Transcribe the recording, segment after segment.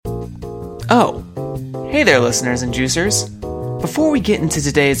Oh, hey there listeners and juicers. Before we get into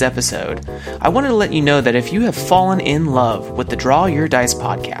today's episode, I wanted to let you know that if you have fallen in love with the Draw Your Dice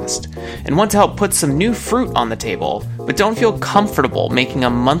podcast and want to help put some new fruit on the table, but don't feel comfortable making a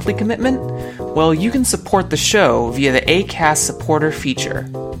monthly commitment, well, you can support the show via the Acast supporter feature.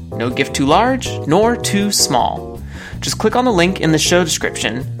 No gift too large, nor too small. Just click on the link in the show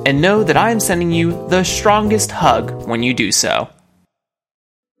description and know that I am sending you the strongest hug when you do so.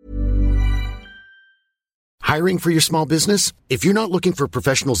 Hiring for your small business? If you're not looking for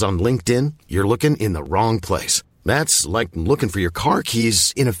professionals on LinkedIn, you're looking in the wrong place. That's like looking for your car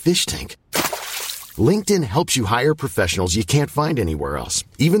keys in a fish tank. LinkedIn helps you hire professionals you can't find anywhere else,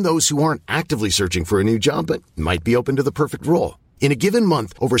 even those who aren't actively searching for a new job but might be open to the perfect role. In a given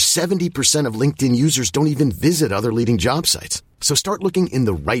month, over 70% of LinkedIn users don't even visit other leading job sites. So start looking in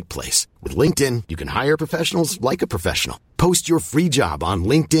the right place. With LinkedIn, you can hire professionals like a professional. Post your free job on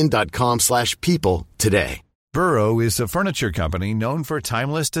linkedin.com/people today. Burrow is a furniture company known for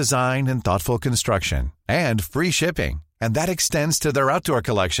timeless design and thoughtful construction, and free shipping, and that extends to their outdoor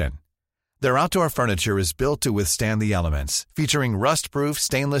collection. Their outdoor furniture is built to withstand the elements, featuring rust-proof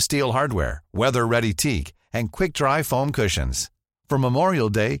stainless steel hardware, weather-ready teak, and quick-dry foam cushions. For Memorial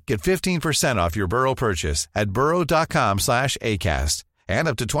Day, get 15% off your Burrow purchase at burrow.com/ACAST, and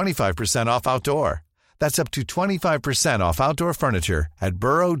up to 25% off outdoor. That's up to 25% off outdoor furniture at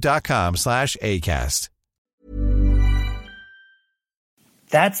burrow.com/ACAST.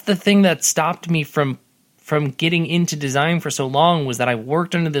 That's the thing that stopped me from getting into design for so long, was that I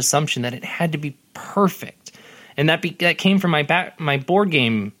worked under the assumption that it had to be perfect. And that came from my board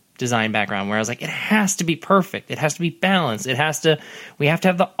game design background, where I was like, it has to be perfect. It has to be balanced. We have to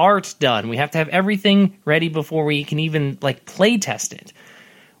have the art done. We have to have everything ready before we can even play test it.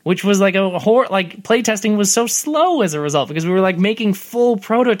 Which was play testing was so slow as a result, because we were making full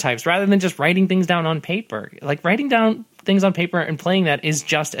prototypes rather than just writing things down on paper. Writing down things on paper and playing that is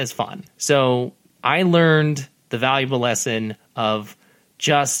just as fun. So I learned the valuable lesson of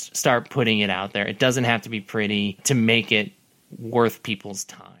just start putting it out there. It doesn't have to be pretty to make it worth people's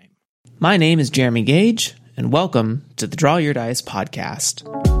time. My name is Jeremy Gage, and welcome to the Draw Your Dice podcast.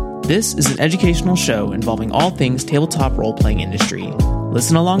 This is an educational show involving all things tabletop role-playing industry.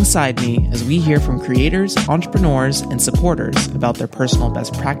 Listen alongside me as we hear from creators, entrepreneurs, and supporters about their personal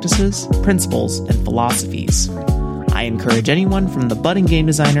best practices, principles, and philosophies. I encourage anyone from the budding game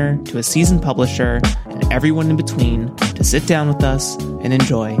designer to a seasoned publisher and everyone in between to sit down with us and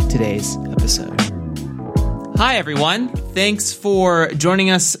enjoy today's episode. Hi, everyone. Thanks for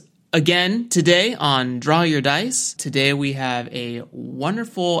joining us again today on Draw Your Dice. Today we have a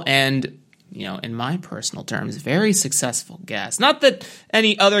wonderful and, in my personal terms, very successful guest. Not that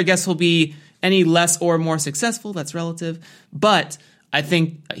any other guest will be any less or more successful, that's relative, but I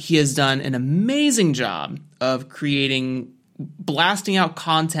think he has done an amazing job of blasting out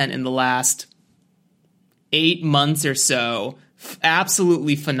content in the last 8 months or so.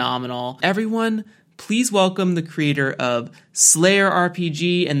 Absolutely phenomenal. Everyone, please welcome the creator of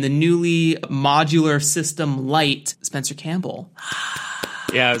GilaRPG and the newly modular system Light, Spencer Campbell.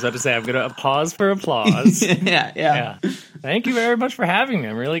 Yeah, I was about to say, I'm going to pause for applause. Yeah. Thank you very much for having me.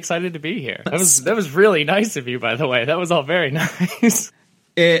 I'm really excited to be here. That was really nice of you, by the way. That was all very nice.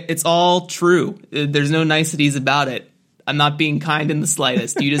 It's all true. There's no niceties about it. I'm not being kind in the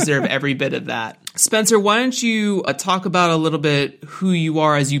slightest. You deserve every bit of that. Spencer, why don't you talk about a little bit who you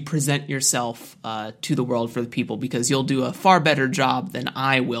are as you present yourself to the world for the people, because you'll do a far better job than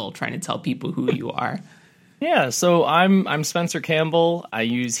I will trying to tell people who you are. Yeah, so I'm Spencer Campbell. I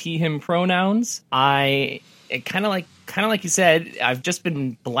use he/him pronouns. Kind of like you said, I've just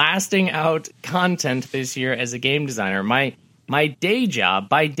been blasting out content this year as a game designer. My day job,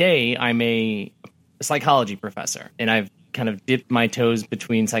 by day, I'm a psychology professor, and I've kind of dipped my toes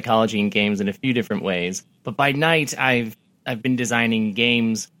between psychology and games in a few different ways. But by night, I've been designing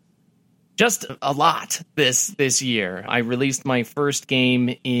games just a lot this year. I released my first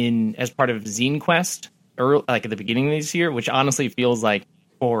game as part of Zine Quest, at the beginning of this year, which honestly feels like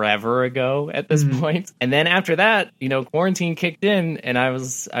forever ago at this point. And then after that, quarantine kicked in, and I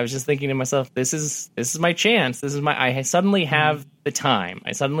was just thinking to myself, this is my chance. I suddenly have the time.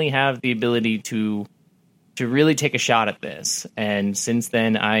 I suddenly have the ability to really take a shot at this. And since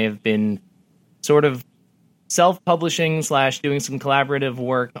then, I have been sort of self-publishing / doing some collaborative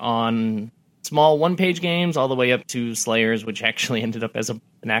work on small one-page games all the way up to Slayers, which actually ended up as a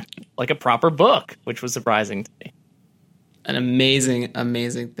proper book, which was surprising to me. An amazing,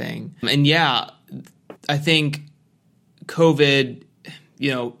 amazing thing. And yeah, I think COVID,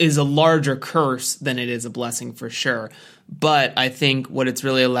 is a larger curse than it is a blessing for sure. But I think what it's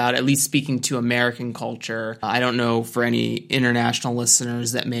really allowed, at least speaking to American culture, I don't know for any international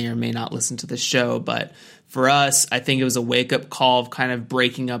listeners that may or may not listen to the show, but for us, I think it was a wake-up call of kind of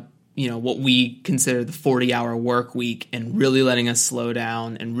breaking up, what we consider the 40-hour work week and really letting us slow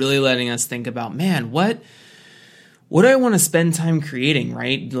down and really letting us think about, man, what do I want to spend time creating,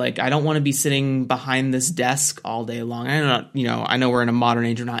 right? Like, I don't want to be sitting behind this desk all day long. I know we're in a modern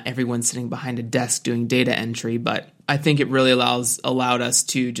age where not everyone's sitting behind a desk doing data entry, but I think it really allowed us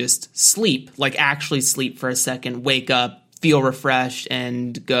to just sleep, like actually sleep for a second, wake up, feel refreshed,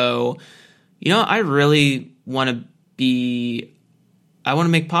 and go, I really want to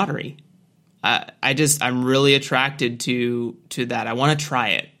make pottery. I'm really attracted to that. I want to try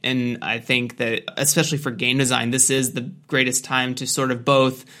it. And I think that, especially for game design, this is the greatest time to sort of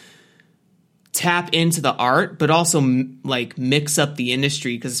both tap into the art, but also mix up the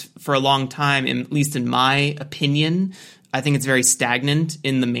industry. Because for a long time, at least in my opinion, I think it's very stagnant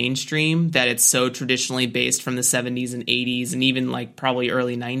in the mainstream, that it's so traditionally based from the 70s and 80s and even probably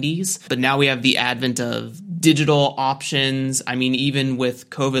early 90s. But now we have the advent of digital options. I mean, even with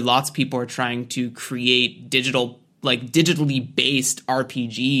COVID, lots of people are trying to create digitally based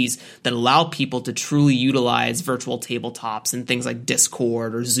RPGs that allow people to truly utilize virtual tabletops and things like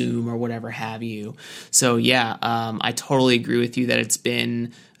Discord or Zoom or whatever have you. So yeah, I totally agree with you that it's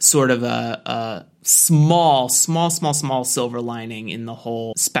been sort of a small silver lining in the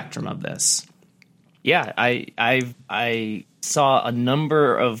whole spectrum of this. Yeah, I saw a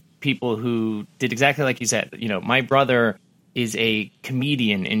number of people who did exactly like you said. My brother is a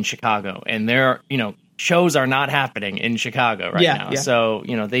comedian in Chicago, and shows are not happening in Chicago right now. Yeah. So,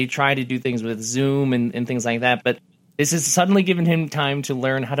 they try to do things with Zoom and things like that, but this has suddenly given him time to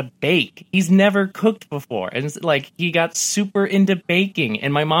learn how to bake. He's never cooked before. And it's he got super into baking,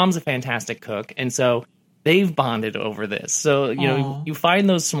 and my mom's a fantastic cook. And so they've bonded over this. So, you find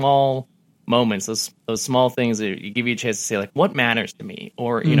those small moments, those small things that you give you a chance to say, what matters to me?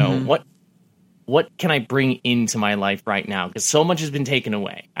 Or, what can I bring into my life right now? Because so much has been taken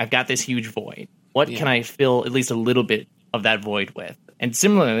away. I've got this huge void. What can I fill at least a little bit of that void with? And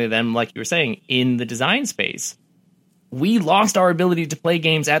similarly, then, like you were saying, in the design space, we lost our ability to play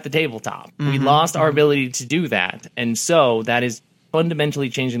games at the tabletop. We lost our ability to do that. And so that is fundamentally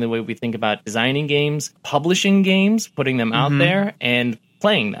changing the way we think about designing games, publishing games, putting them out there, and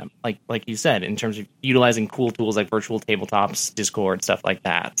playing them, like you said, in terms of utilizing cool tools like virtual tabletops, Discord, stuff like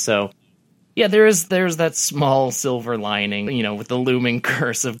that. So yeah, there's that small silver lining, with the looming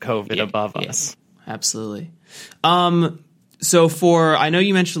curse of COVID above us. Absolutely. So I know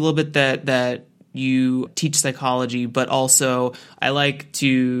you mentioned a little bit that you teach psychology, but also I like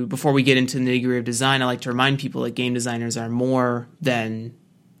to, before we get into the nitty-gritty of design, I like to remind people that game designers are more than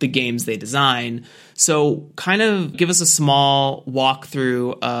the games they design. So kind of give us a small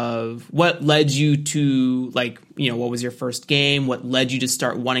walkthrough of what led you to, what was your first game? What led you to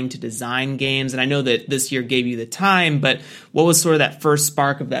start wanting to design games? And I know that this year gave you the time, but what was sort of that first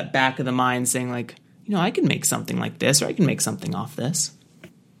spark of that back of the mind saying I can make something like this, or I can make something off this?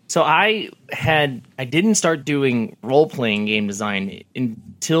 So I didn't start doing role-playing game design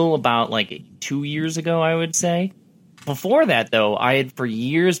until about 2 years ago, I would say. Before that, though, I had for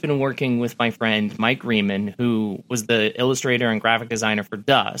years been working with my friend Mike Riemann, who was the illustrator and graphic designer for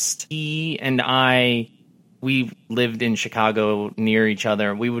Dust. He and we lived in Chicago near each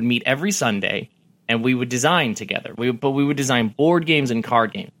other. We would meet every Sunday, and we would design together. We would design board games and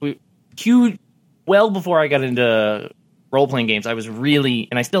card games. Well before I got into role-playing games, I was really,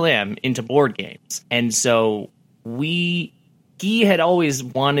 and I still am, into board games. And so he had always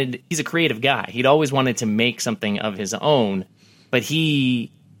wanted, he's a creative guy. He'd always wanted to make something of his own, but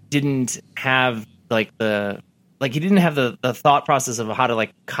he didn't have he didn't have the thought process of how to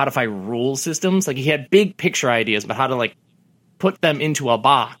codify rule systems. He had big picture ideas, but how to put them into a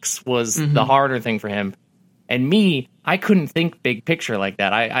box was the harder thing for him. And me, I couldn't think big picture like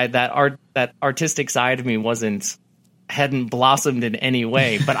that. That artistic side of me hadn't blossomed in any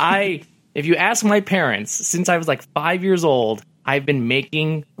way. But if you ask my parents, since I was 5 years old, I've been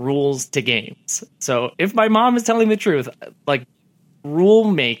making rules to games. So if my mom is telling the truth, rule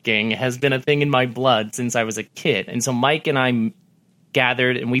making has been a thing in my blood since I was a kid. And so Mike and I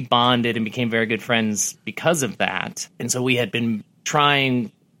gathered and we bonded and became very good friends because of that. And so we had been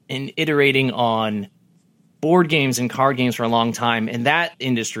trying and iterating on board games and card games for a long time. And that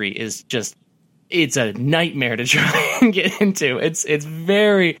industry is it's a nightmare to try and get into.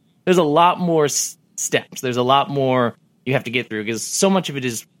 There's a lot more steps. There's a lot more you have to get through because so much of it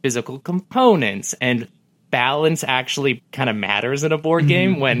is physical components and balance actually kind of matters in a board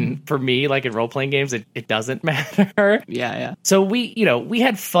game when, for me, like in role-playing games, it doesn't matter. Yeah. So we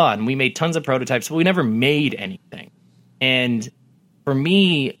had fun. We made tons of prototypes, but we never made anything. And for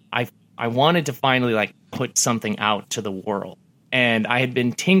me, I wanted to finally like put something out to the world. And I had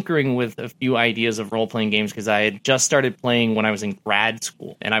been tinkering with a few ideas of role-playing games because I had just started playing when I was in grad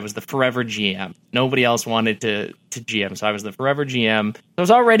school, and I was the forever GM. Nobody else wanted to GM, so I was the forever GM. I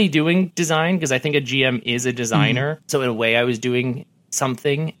was already doing design because I think a GM is a designer. So in a way, I was doing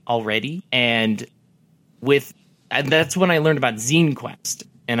something already. And that's when I learned about Zine Quest.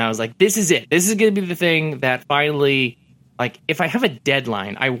 And I was like, this is it. This is going to be the thing that finally, like, if I have a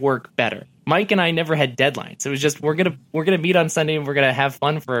deadline, I work better. Mike and I never had deadlines. It was just we're gonna meet on Sunday and we're gonna have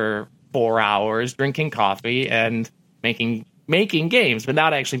fun for 4 hours, drinking coffee and making games, but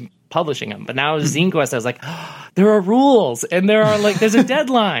not actually publishing them. But now with Zine Quest, I was like, there are rules and there's a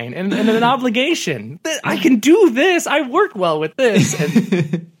deadline and an obligation. I can do this. I work well with this,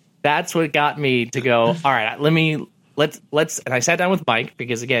 and that's what got me to go. All right, let's. And I sat down with Mike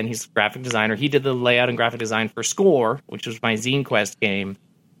because again, he's a graphic designer. He did the layout and graphic design for Score, which was my Zine Quest game.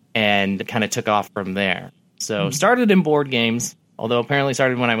 And kind of took off from there. So started in board games, although apparently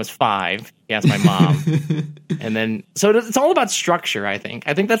started when I was 5. He asked my mom. And then, so it's all about structure, I think.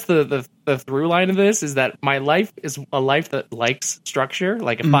 I think that's the through line of this, is that my life is a life that likes structure.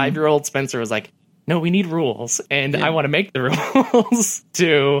 Like a 5-year-old Spencer was like, no, we need rules. And I want to make the rules,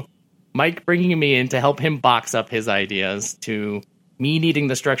 to Mike bringing me in to help him box up his ideas, to me needing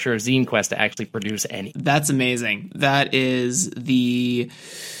the structure of Zine Quest to actually produce any. That's amazing. That is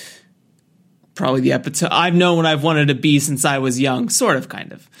probably the epitome. I've known what I've wanted to be since I was young, sort of,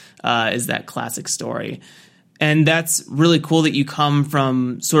 kind of, is that classic story. And that's really cool that you come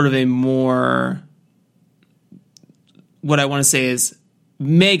from sort of a more, what I want to say is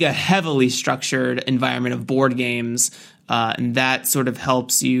mega heavily structured environment of board games. And that sort of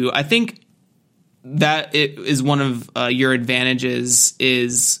helps you. I think that it is one of your advantages,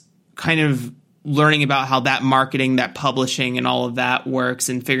 is kind of learning about how that marketing, that publishing, and all of that works,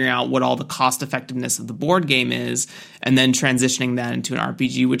 and figuring out what all the cost effectiveness of the board game is, and then transitioning that into an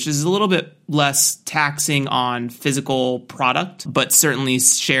RPG, which is a little bit less taxing on physical product, but certainly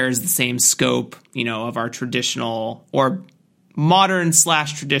shares the same scope, of our traditional or modern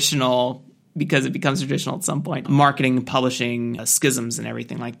 / traditional, because it becomes traditional at some point, marketing and publishing schisms and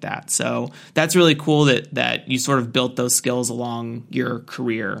everything like that. So that's really cool that you sort of built those skills along your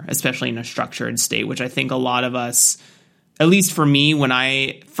career, especially in a structured state, which I think a lot of us, at least for me, when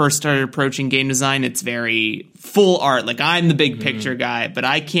I first started approaching game design, it's very full art. Like, I'm the big picture guy, but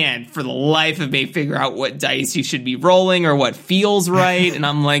I can't for the life of me figure out what dice you should be rolling or what feels right. And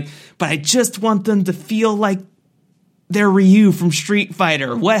I'm like, but I just want them to feel like they're Ryu from Street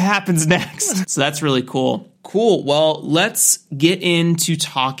Fighter. What happens next? So that's really cool. Cool. Well, let's get into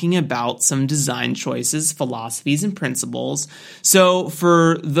talking about some design choices, philosophies, and principles. So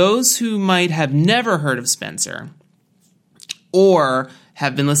for those who might have never heard of Spencer, or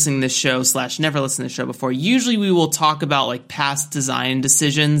have been listening to this show / never listened to this show before, usually we will talk about like past design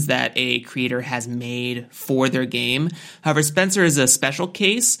decisions that a creator has made for their game. However, Spencer is a special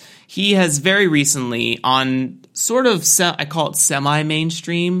case. He has very recently, on sort of, I call it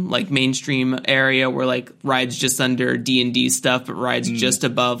semi-mainstream, like mainstream area where like rides just under D&D stuff, but rides just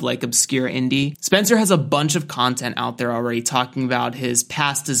above like obscure indie. Spencer has a bunch of content out there already talking about his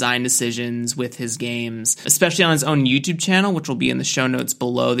past design decisions with his games, especially on his own YouTube channel, which will be in the show notes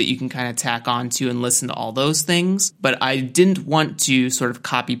below, that you can kind of tack onto and listen to all those things. But I didn't want to sort of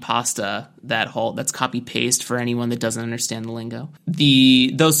copy pasta that's copy paste for anyone that doesn't understand the lingo.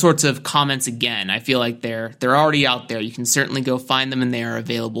 Those sorts of comments, again, I feel like they're already out there. You can certainly go find them, and they are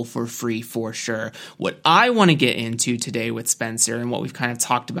available for free for sure. What I want to get into today with Spencer, and what we've kind of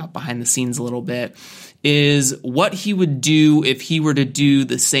talked about behind the scenes a little bit, is what he would do if he were to do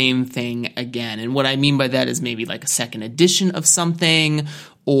the same thing again. And what I mean by that is maybe like a second edition of something,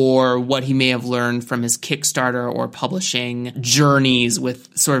 or what he may have learned from his Kickstarter or publishing journeys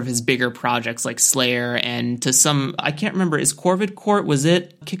with sort of his bigger projects like Slayer, and to some, I can't remember, is Corvid Court, was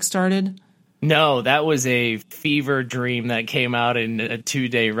it kickstarted? No, that was a fever dream that came out in a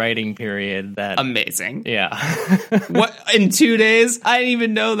 2-day writing period. Amazing. Yeah. What, in 2 days? I didn't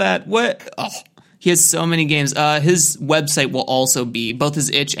even know that. What? Oh. He has so many games. His website will also be, both his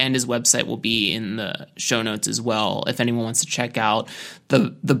itch and his website will be in the show notes as well, if anyone wants to check out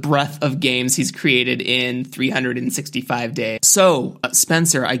the breadth of games he's created in 365 days. So,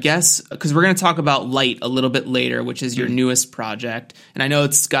 Spencer, I guess, because we're going to talk about Light a little bit later, which is your newest project, and I know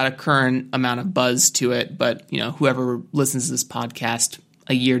it's got a current amount of buzz to it, but whoever listens to this podcast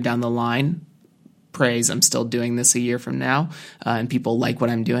a year down the line, praise I'm still doing this a year from now, and people like what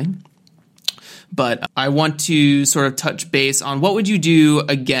I'm doing. But I want to sort of touch base on what would you do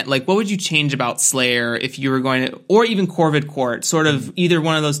again? Like, what would you change about Slayer if you were going to, or even Corvid Court, sort of either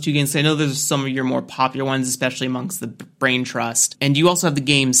one of those two games? I know there's some of your more popular ones, especially amongst the Brain Trust. And you also have the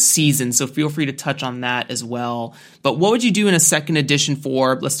game's season, so feel free to touch on that as well. But what would you do in a second edition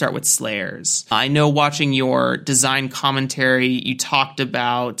for, let's start with Slayers? I know watching your design commentary, you talked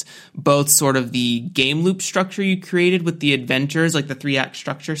about both sort of the game loop structure you created with the adventures, like the 3-act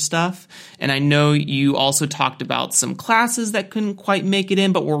structure stuff. And I know you also talked about some classes that couldn't quite make it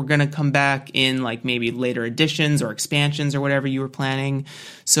in, but were going to come back in like maybe later editions or expansions or whatever you were planning.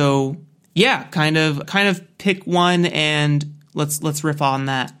 So yeah, kind of pick one and let's riff on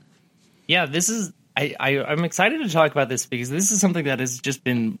that. Yeah, this is I'm excited to talk about this because this is something that has just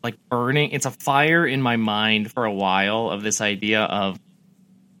been like burning. It's a fire in my mind for a while of this idea of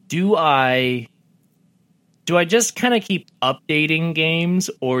do I just kind of keep updating games,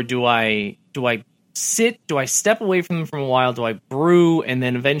 or do I step away from them for a while? Do I brew and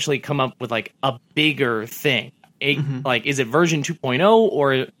then eventually come up with like a bigger thing? Like, is it version 2.0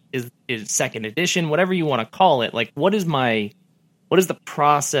 or is second edition, whatever you want to call it? Like, what is the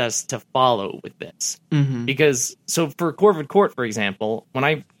process to follow with this? Because so for Corvid Court, for example, when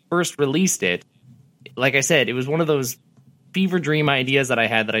I first released it, like I said, it was one of those fever dream ideas that I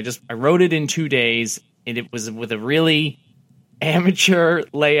had that I wrote it in 2 days, and it was with a really amateur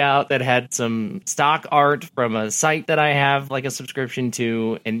layout that had some stock art from a site that I have like a subscription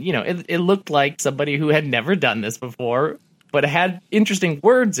to. And, you know, it looked like somebody who had never done this before, but it had interesting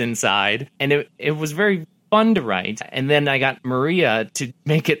words inside, and it was very fun to write. And then I got Maria to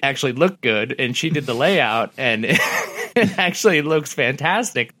make it actually look good, and she did the layout, and it actually looks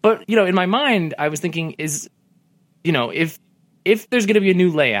fantastic. But, you know, in my mind, I was thinking if there's going to be a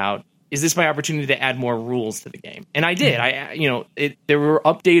new layout, is this my opportunity to add more rules to the game? And I did. There were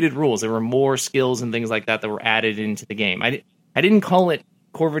updated rules. There were more skills and things like that were added into the game. I didn't call it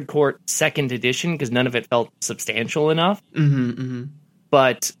Corvid Court Second Edition because none of it felt substantial enough.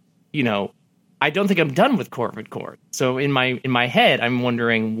 But, you know, I don't think I'm done with Corvid Court. So in my head, I'm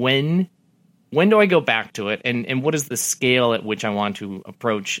wondering when do I go back to it, and what is the scale at which I want to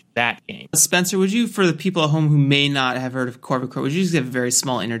approach that game? Spencer, would you, for the people at home who may not have heard of Corvid Court, would you just give a very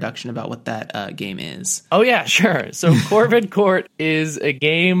small introduction about what that game is? Oh, yeah, sure. So Corvid Court is a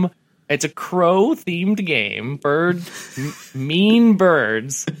game. It's a crow-themed game. Mean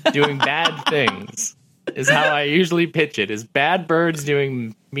birds doing bad things is how I usually pitch it, is bad birds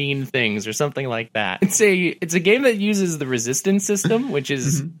doing mean things or something like that. It's a game that uses the resistance system, which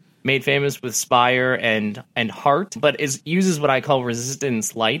is made famous with Spire and Heart, but uses what I call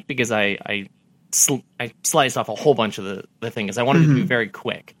resistance light because I sliced off a whole bunch of the things. I wanted it to be very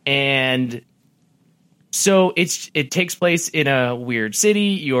quick. And so it takes place in a weird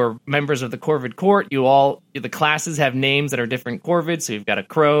city. You're members of the Corvid Court. The classes have names that are different Corvids. So you've got a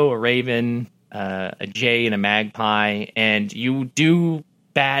crow, a raven, a jay, and a magpie, and you do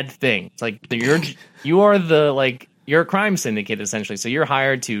bad things. Like you're a crime syndicate, essentially. So you're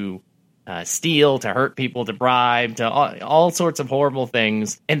hired to steal, to hurt people, to bribe, to all sorts of horrible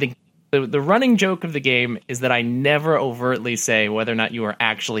things. And the running joke of the game is that I never overtly say whether or not you are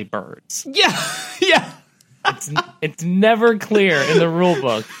actually birds. Yeah. It's never clear in the rule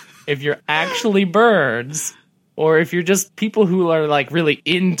book if you're actually birds or if you're just people who are like really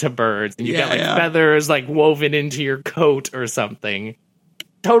into birds and you got feathers like woven into your coat or something.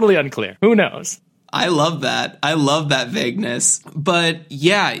 Totally unclear. Who knows? I love that. I love that vagueness. But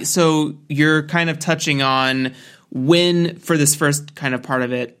yeah, so you're kind of touching on when, for this first kind of part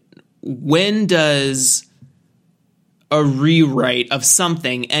of it, when does a rewrite of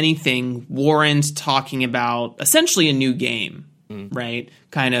something, anything, warrant talking about essentially a new game, right?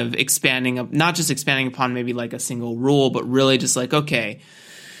 Kind of expanding, not just expanding upon maybe like a single rule, but really just like, okay,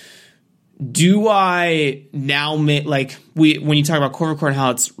 do I now make, like, when you talk about Corvid Court and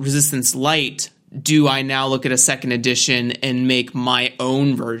how it's resistance light, do I now look at a second edition and make my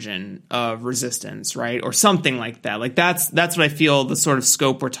own version of resistance, right? Or something like that. Like that's what I feel the sort of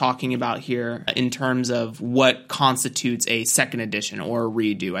scope we're talking about here in terms of what constitutes a second edition or a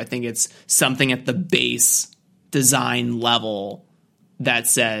redo. I think it's something at the base design level that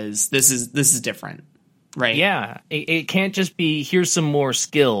says this is different. Right. Yeah. It can't just be, here's some more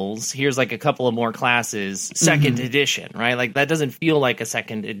skills. Here's like a couple of more classes, second edition, right? Like that doesn't feel like a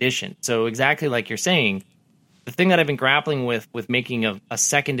second edition. So exactly like you're saying, the thing that I've been grappling with making a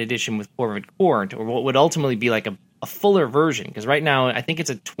second edition with Corvid Court, or what would ultimately be like a fuller version, because right now I think it's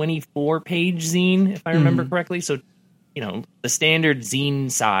a 24-page zine, if I remember correctly. So, you know, the standard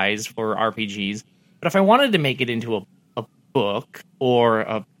zine size for RPGs. But if I wanted to make it into a book or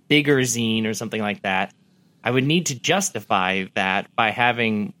a bigger zine or something like that, I would need to justify that by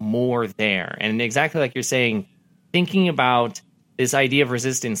having more there. And exactly like you're saying, thinking about this idea of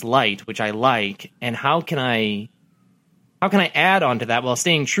resistance light, which I like, and how can I add on to that while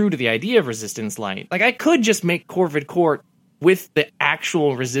staying true to the idea of resistance light? Like, I could just make Corvid Court with the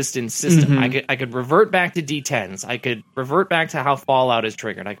actual resistance system. I could revert back to D10s. I could revert back to how Fallout is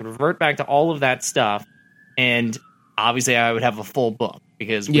triggered. I could revert back to all of that stuff. And obviously I would have a full book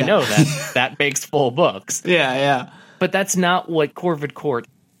because we know that makes full books. Yeah. But that's not what Corvid Court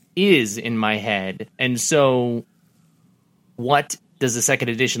is in my head. And so what does the second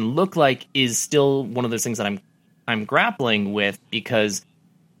edition look like is still one of those things that I'm grappling with, because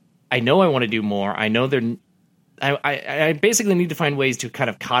I know I want to do more. I know I basically need to find ways to kind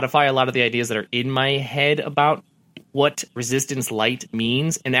of codify a lot of the ideas that are in my head about what resistance light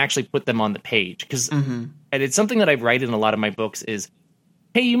means and actually put them on the page. Because and it's something that I write in a lot of my books is,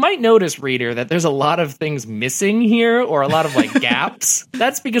 hey, you might notice, reader, that there's a lot of things missing here or a lot of like gaps.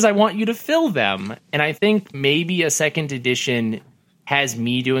 That's because I want you to fill them. And I think maybe a second edition has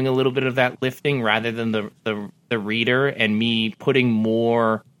me doing a little bit of that lifting rather than the reader, and me putting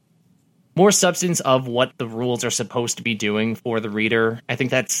more substance of what the rules are supposed to be doing for the reader. I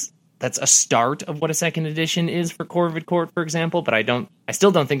think that's a start of what a second edition is for Corvid Court, for example, but I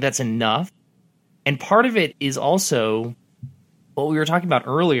still don't think that's enough. And part of it is also what we were talking about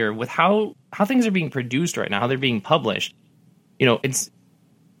earlier with how things are being produced right now, how they're being published. You know, it's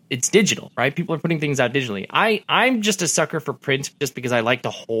digital, right? People are putting things out digitally. I'm just a sucker for print just because I like to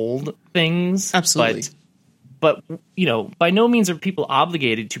hold things. Absolutely. But you know, by no means are people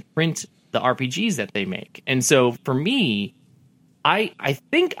obligated to print the RPGs that they make. And so for me, I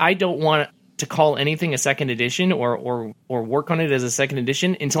think I don't want to call anything a second edition or work on it as a second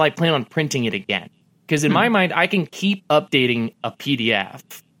edition until I plan on printing it again. Because in my mind, I can keep updating a PDF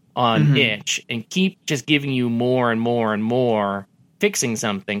on itch and keep just giving you more and more and more, fixing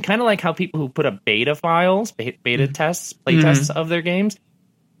something. Kind of like how people who put up beta files, beta tests, play tests of their games.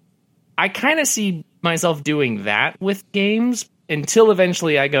 I kind of see myself doing that with games until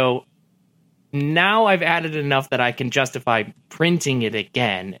eventually I go, now I've added enough that I can justify printing it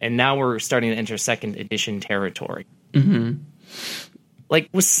again. And now we're starting to enter second edition territory. Like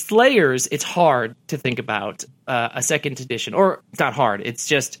with Slayers, it's hard to think about a second edition, or it's not hard. It's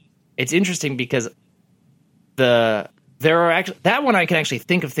just, it's interesting because there are actually, that one I can actually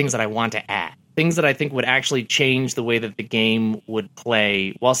think of things that I want to add, things that I think would actually change the way that the game would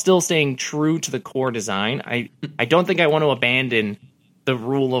play while still staying true to the core design. I don't think I want to abandon the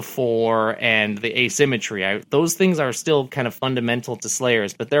rule of 4 and the asymmetry. Those things are still kind of fundamental to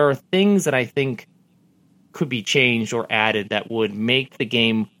Slayers, but there are things that I think could be changed or added that would make the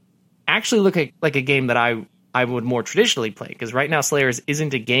game actually look like a game that I would more traditionally play. Because right now Slayers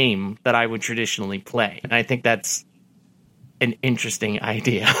isn't a game that I would traditionally play. And I think that's an interesting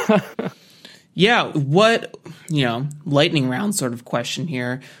idea. Yeah, lightning round sort of question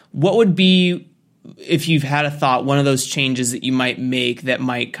here. What would be, if you've had a thought, one of those changes that you might make that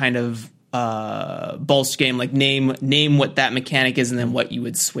might kind of bolster game, like name what that mechanic is and then what you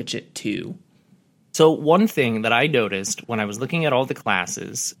would switch it to? So one thing that I noticed when I was looking at all the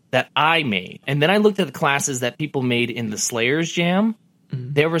classes that I made, and then I looked at the classes that people made in the Slayers Jam,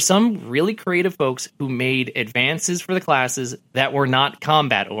 there were some really creative folks who made advances for the classes that were not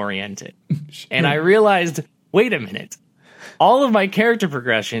combat-oriented. And I realized, wait a minute, all of my character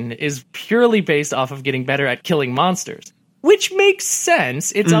progression is purely based off of getting better at killing monsters, which makes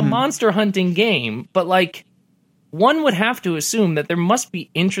sense. It's a monster hunting game, but like, one would have to assume that there must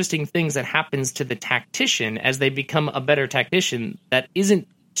be interesting things that happens to the tactician as they become a better tactician that isn't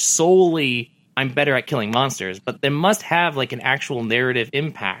solely I'm better at killing monsters, but they must have like an actual narrative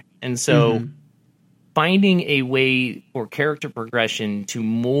impact. And so finding a way for character progression to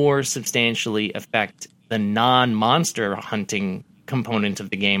more substantially affect the non-monster hunting component of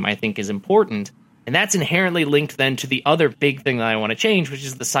the game, I think is important. And that's inherently linked then to the other big thing that I want to change, which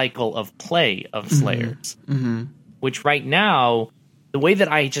is the cycle of play of Slayers. Which right now, the way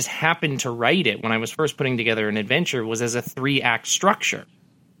that I just happened to write it when I was first putting together an adventure was as a 3-act structure.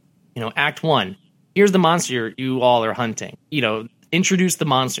 You know, Act 1, here's the monster you all are hunting. You know, introduce the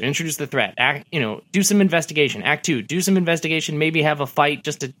monster, introduce the threat. Do some investigation. Act 2, do some investigation, maybe have a fight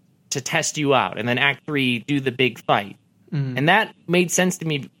just to test you out. And then Act 3, do the big fight. And that made sense to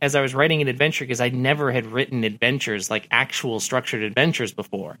me as I was writing an adventure because I never had written adventures, like actual structured adventures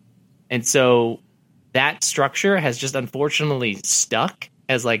before. And so that structure has just unfortunately stuck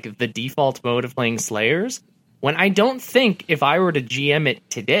as like the default mode of playing Slayers, when I don't think if I were to GM it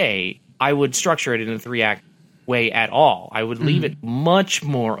today, I would structure it in a 3-act way at all. I would leave it much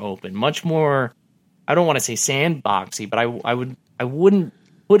more open, much more, I don't want to say sandboxy, but I wouldn't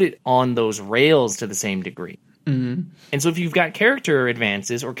put it on those rails to the same degree. And so if you've got character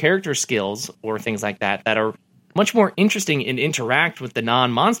advances or character skills or things like that that are much more interesting and interact with the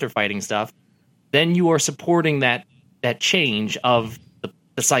non-monster fighting stuff, then you are supporting that change of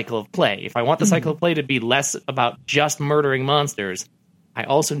the cycle of play. If I want the cycle of play to be less about just murdering monsters, I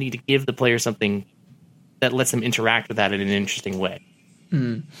also need to give the player something that lets them interact with that in an interesting way.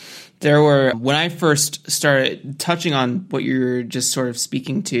 When I first started touching on what you're just sort of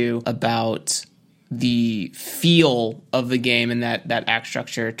speaking to about the feel of the game and that act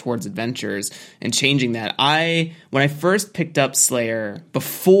structure towards adventures and changing that, when I first picked up Slayer,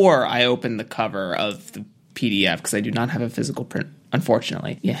 before I opened the cover of the PDF, because I do not have a physical print,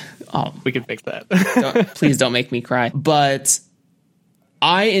 unfortunately. Yeah. We can fix that. Please don't make me cry. But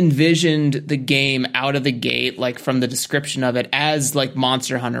I envisioned the game out of the gate, like from the description of it, as like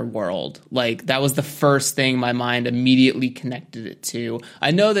Monster Hunter World. Like that was the first thing my mind immediately connected it to. I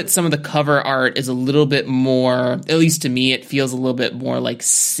know that some of the cover art is a little bit more, at least to me, it feels a little bit more like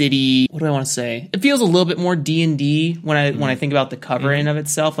city. What do I want to say? It feels a little bit more D&D when I think about the cover in of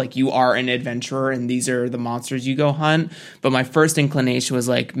itself. Like you are an adventurer and these are the monsters you go hunt. But my first inclination was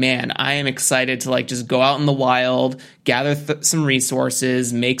like, man, I am excited to like just go out in the wild, gather some resources,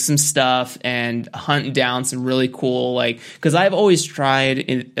 make some stuff, and hunt down some really cool, like, because I've always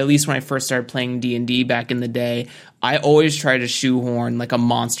tried, at least when I first started playing D&D back in the day, I always try to shoehorn like a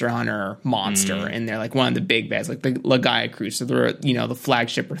Monster Hunter monster in there, like one of the big bads, like the Legaia Cruise, or the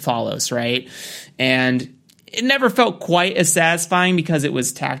flagship or Thalos, right? And it never felt quite as satisfying because it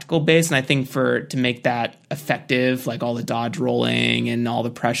was tactical based, and I think to make that effective, like all the dodge rolling and all the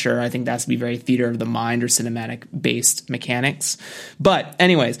pressure, I think that has to be very theater of the mind or cinematic based mechanics. But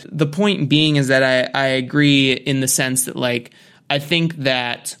anyways, the point being is that I agree in the sense that like I think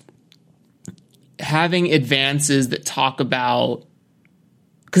that having advances that talk about,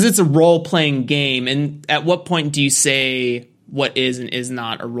 because it's a role playing game, and at what point do you say what is and is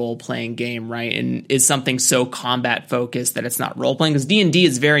not a role-playing game, right? And is something so combat-focused that it's not role-playing? Because D&D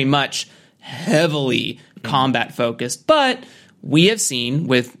is very much heavily combat-focused, but we have seen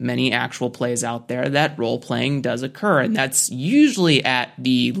with many actual plays out there that role-playing does occur, and that's usually at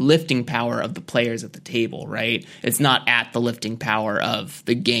the lifting power of the players at the table, right? It's not at the lifting power of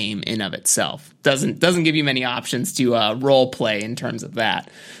the game in of itself. Doesn't give you many options to role-play in terms of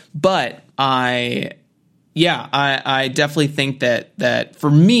that. But I definitely think that for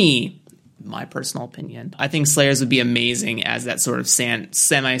me, my personal opinion, I think Slayers would be amazing as that sort of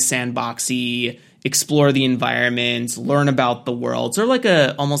semi-sandboxy, explore the environment, learn about the world, sort of like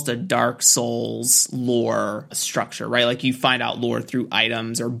almost a Dark Souls lore structure, right? Like you find out lore through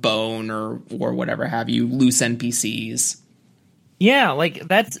items or bone or whatever have you, loose NPCs. Yeah, like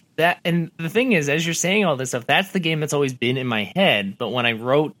that's that. And the thing is, as you're saying all this stuff, that's the game that's always been in my head. But when I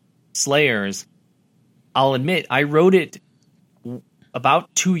wrote Slayers, I'll admit, I wrote it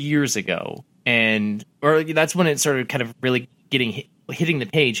about 2 years ago, or that's when it started kind of really hitting the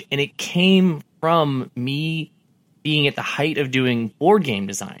page, and it came from me being at the height of doing board game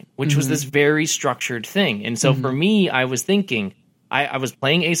design, which was this very structured thing. And so for me, I was thinking, I was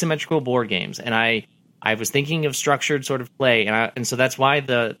playing asymmetrical board games, and I was thinking of structured sort of play, and so that's why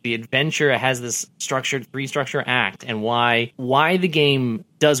the adventure has this structured 3-structure act, and why the game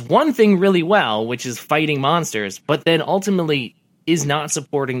does one thing really well, which is fighting monsters, but then ultimately is not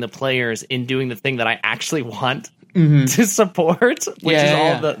supporting the players in doing the thing that I actually want to support, which is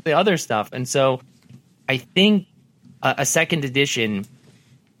all the other stuff. And so I think a second edition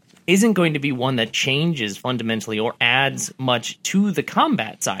isn't going to be one that changes fundamentally or adds much to the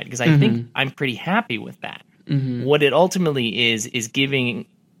combat side, because I think I'm pretty happy with that. What it ultimately is giving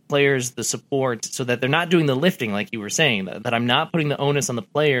players the support so that they're not doing the lifting, like you were saying, that I'm not putting the onus on the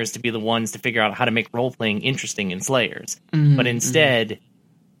players to be the ones to figure out how to make role-playing interesting in Slayers. But instead,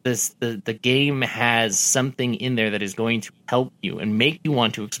 the game has something in there that is going to help you and make you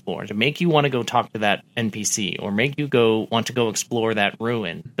want to explore, to make you want to go talk to that NPC, or make you want to go explore that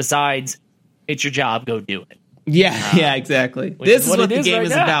ruin. Besides, it's your job, go do it. Yeah, exactly. This is what the game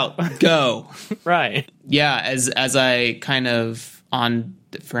is about. Go. Right. Yeah, as I kind of,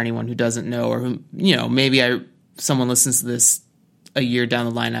 for anyone who doesn't know, or who, maybe someone listens to this a year down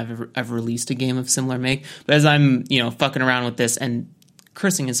the line, I've released a game of similar make, but as I'm, fucking around with this, and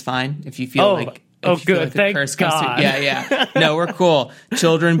cursing is fine if you feel like Oh, if you feel good. like a Thank curse comes God. through. Yeah. No, we're cool.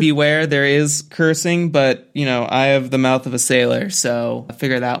 Children beware. There is cursing, but I have the mouth of a sailor, so I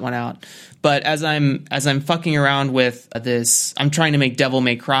figure that one out. But as I'm fucking around with this, I'm trying to make Devil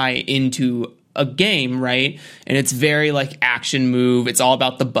May Cry into a game, right? And it's very like action move. It's all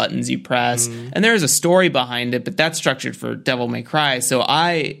about the buttons you press. And there's a story behind it, but that's structured for Devil May Cry. So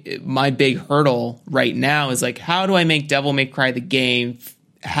my big hurdle right now is like, how do I make Devil May Cry the game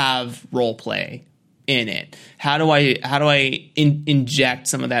have role play in it? How do I inject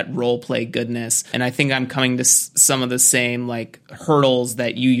some of that role play goodness? And I think I'm coming to some of the same like hurdles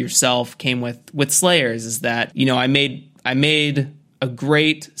that you yourself came with Slayers, is that, I made a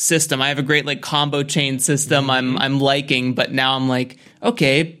great system. I have a great like combo chain system I'm liking, but now I'm like,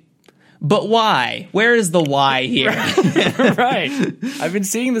 okay, but why? Where is the why here? Right. I've been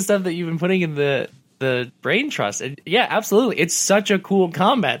seeing the stuff that you've been putting in the Brain Trust. And yeah, absolutely. It's such a cool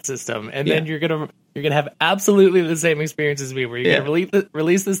combat system. And then you're gonna have absolutely the same experience as we were. You're gonna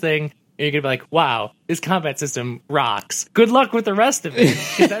release this thing, and you're gonna be like, wow, this combat system rocks. Good luck with the rest of it.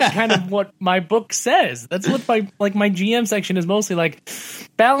 Because that's kind of what my book says. That's what my GM section is mostly like.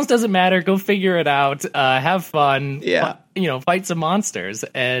 Balance doesn't matter. Go figure it out. Have fun. Yeah. Fight some monsters.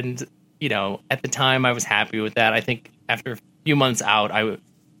 And at the time, I was happy with that. I think after a few months out,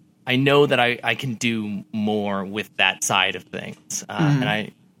 I know that I can do more with that side of things. And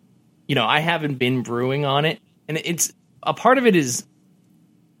I haven't been brewing on it. And it's a part of it is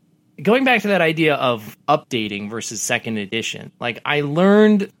going back to that idea of updating versus second edition. Like, I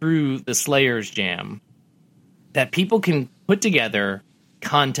learned through the Slayers Jam that people can put together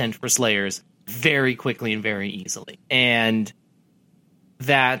content for Slayers very quickly and very easily. And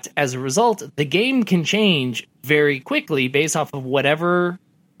that as a result, the game can change very quickly based off of whatever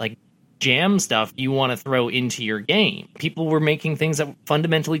like jam stuff you want to throw into your game. People were making things that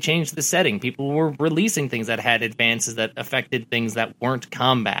fundamentally changed the setting. People were releasing things that had advances that affected things that weren't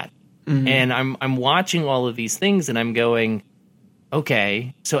combat. And I'm watching all of these things and I'm going,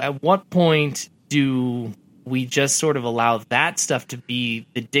 okay, so at what point do we just sort of allow that stuff to be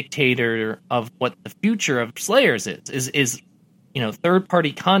the dictator of what the future of Slayers is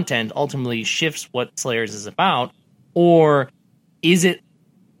third-party content ultimately shifts what Slayers is about, or is it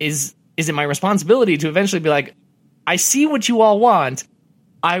my responsibility to eventually be like, I see what you all want,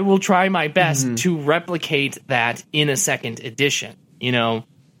 I will try my best to replicate that in a second edition.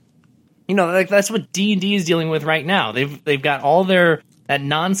 Like that's what D&D is dealing with right now. They've got all that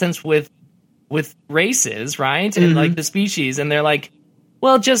nonsense with races, right? And like the species, and they're like,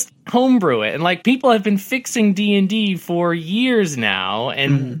 well, just homebrew it. And like people have been fixing D&D for years now.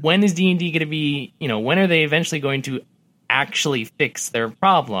 And when is D&D going to be, when are they eventually going to actually fix their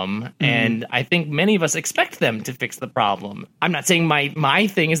problem? And I think many of us expect them to fix the problem. I'm not saying my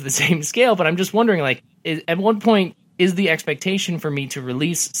thing is the same scale, but I'm just wondering, like, at what point is the expectation for me to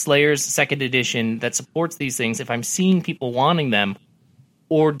release Slayers second edition that supports these things if I'm seeing people wanting them?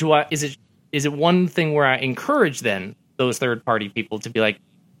 Or is it one thing where I encourage then those third-party people to be like,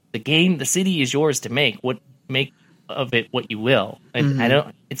 the city is yours to make of it what you will. And I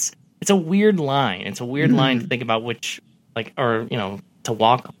don't, it's a weird line. It's a weird line to think about which, like, or, to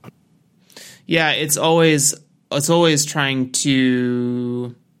walk on. Yeah. It's always trying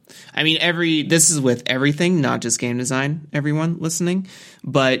to, this is with everything, not just game design, everyone listening,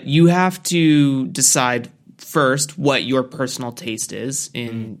 but you have to decide first what your personal taste is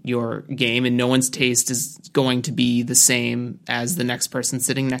in your game, and no one's taste is going to be the same as the next person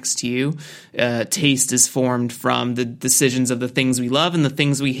sitting next to you. Taste is formed from the decisions of the things we love and the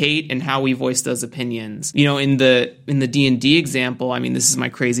things we hate and how we voice those opinions. In the D&D example, this is my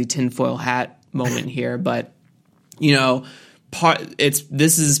crazy tinfoil hat moment here, but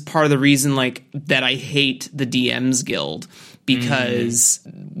this is part of the reason like that I hate the DMs Guild, because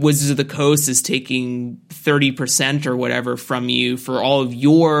Wizards of the Coast is taking 30% or whatever from you for all of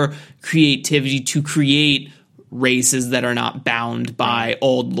your creativity to create races that are not bound by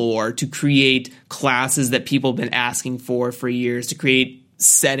old lore, to create classes that people have been asking for years, to create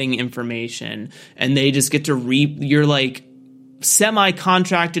setting information, and they just get to you're like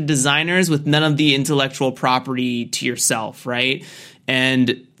semi-contracted designers with none of the intellectual property to yourself, right?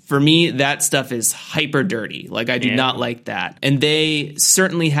 And for me, that stuff is hyper dirty. Like, I do not like that. And they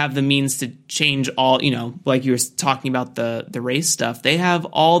certainly have the means to change all, like you were talking about the race stuff. They have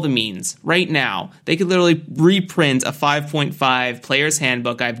all the means right now. They could literally reprint a 5.5 player's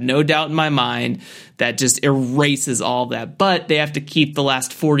handbook. I have no doubt in my mind that just erases all of that. But they have to keep the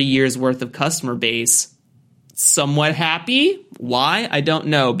last 40 years worth of customer base somewhat happy. Why? I don't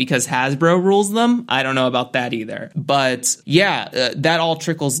know, because Hasbro rules them. I don't know about that either. But yeah, that all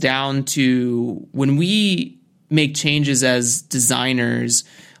trickles down to when we make changes as designers,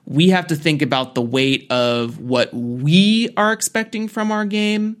 we have to think about the weight of what we are expecting from our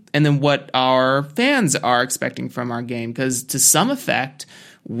game and then what our fans are expecting from our game. Because to some effect,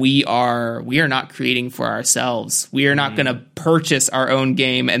 we are not creating for ourselves. We are not going to purchase our own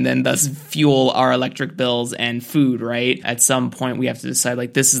game and then thus fuel our electric bills and food, right? At some point, we have to decide,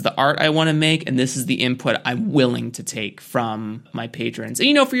 like, this is the art I want to make, and this is the input I'm willing to take from my patrons. And,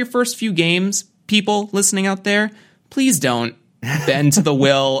 you know, for your first few games, people listening out there, please don't bend to the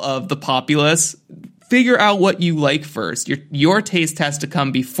will of the populace. Figure out what you like first. Your taste has to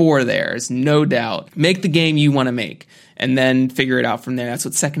come before theirs, no doubt. Make the game you want to make, and then figure it out from there. That's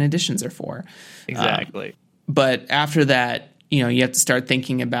what second editions are for. Exactly. But after that, you know, you have to start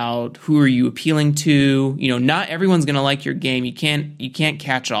thinking about who are you appealing to. You know, not everyone's going to like your game. You can't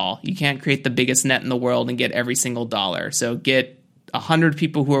catch all. You can't create the biggest net in the world and get every single dollar. So get 100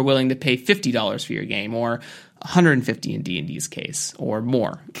 people who are willing to pay $50 for your game, or 150 in D&D's case, or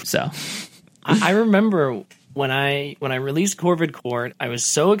more. So I remember when I released Corvid Court, I was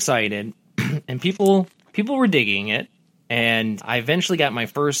so excited, and people were digging it, and I eventually got my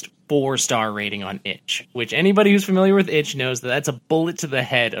first 4-star rating on itch, which anybody who's familiar with itch knows that that's a bullet to the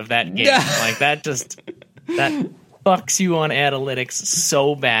head of that game. Like, that fucks you on analytics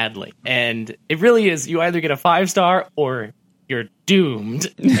so badly. And it really is, you either get a 5-star or you're doomed.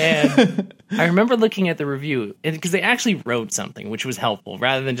 And I remember looking at the review, because they actually wrote something which was helpful,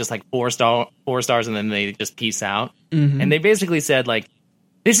 rather than just like 4 stars and then they just peace out. And they basically said, like,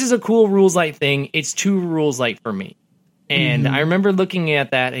 this is a cool rules light thing. It's too rules light for me. And I remember looking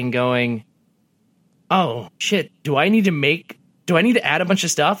at that and going, oh shit, do I need to add a bunch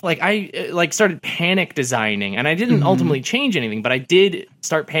of stuff? Like, I started panic designing, and I didn't ultimately change anything, but I did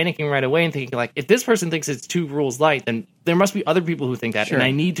start panicking right away and thinking, like, if this person thinks it's too rules light, then there must be other people who think that, and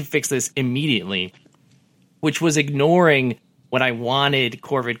I need to fix this immediately, which was ignoring what I wanted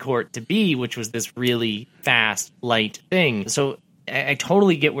Corvid Court to be, which was this really fast, light thing. So I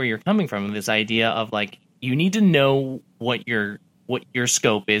totally get where you're coming from, this idea of, like, you need to know what your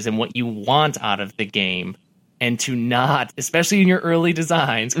scope is and what you want out of the game, and to not, especially in your early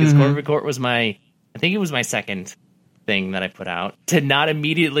designs, because Corvid Court was I think it was my second thing that I put out, to not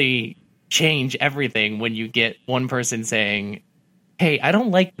immediately change everything when you get one person saying, hey, I don't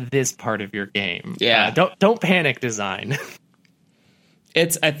like this part of your game. Yeah. Don't panic design.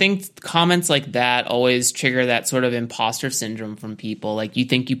 I think comments like that always trigger that sort of imposter syndrome from people. Like, you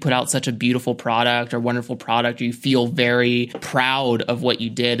think you put out such a beautiful product or wonderful product, or you feel very proud of what you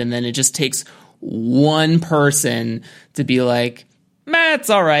did, and then it just takes one person to be like, man, it's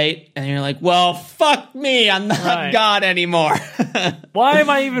all right. And you're like, well, fuck me, I'm not God anymore. Why am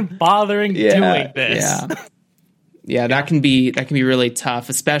I even bothering doing this? Yeah, that can be really tough,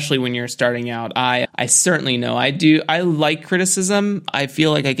 especially when you're starting out. I certainly know I like criticism. I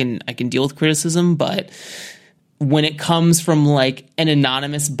feel like I can deal with criticism, but when it comes from, like, an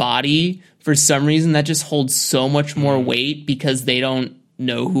anonymous body, for some reason that just holds so much more weight, because they don't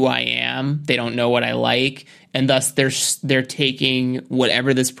know who I am, they don't know what I like, and thus they're taking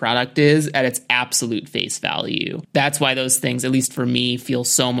whatever this product is at its absolute face value. That's why those things, at least for me, feel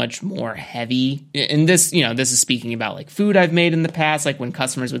so much more heavy. And this is speaking about, like, food I've made in the past, like when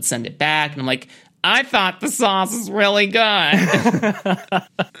customers would send it back, and I'm like, I thought the sauce is really good.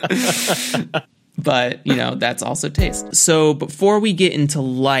 But, you know, that's also taste. So before we get into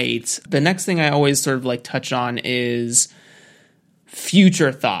light, the next thing I always sort of like touch on is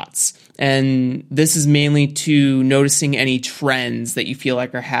future thoughts. And this is mainly to noticing any trends that you feel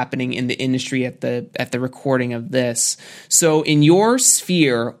like are happening in the industry at the recording of this. So in your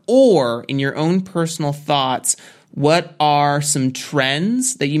sphere, or in your own personal thoughts, what are some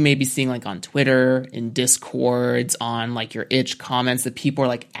trends that you may be seeing, like on Twitter, in Discords, on like your itch comments, that people are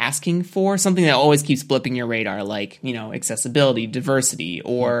like asking for? Something that always keeps blipping your radar, like, you know, accessibility, diversity,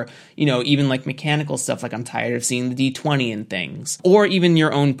 or, you know, even like mechanical stuff, like I'm tired of seeing the D20 and things, or even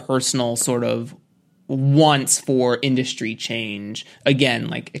your own personal sort of wants for industry change. Again,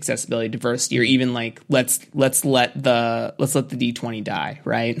 like accessibility, diversity, or even like let's let the D20 die,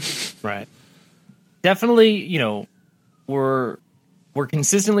 right? Right. Definitely, you know, we're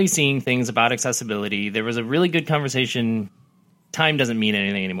consistently seeing things about accessibility. There was a really good conversation. Time doesn't mean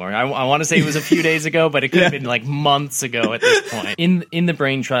anything anymore. I want to say it was a few days ago, but it could have been like months ago at this point. In the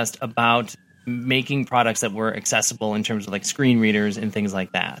Brain Trust, about making products that were accessible in terms of like screen readers and things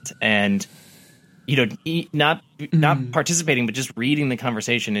like that. And not participating, but just reading the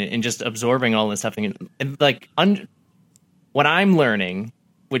conversation and just absorbing all this stuff. And like, what I'm learning,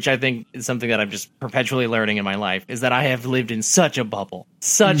 which I think is something that I'm just perpetually learning in my life, is that I have lived in such a bubble,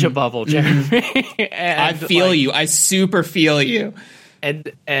 Jeremy. And I feel you. I super feel you.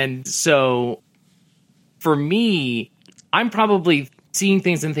 And so for me, I'm probably seeing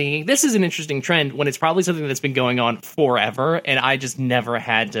things and thinking, this is an interesting trend, when it's probably something that's been going on forever, and I just never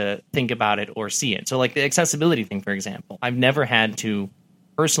had to think about it or see it. So like the accessibility thing, for example, I've never had to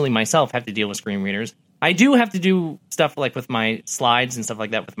personally myself have to deal with screen readers. I do have to do stuff like with my slides and stuff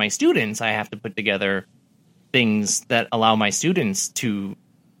like that with my students. I have to put together things that allow my students to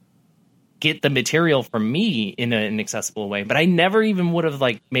get the material from me in an accessible way. But I never even would have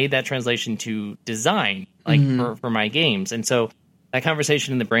like made that translation to design, like for my games. And so that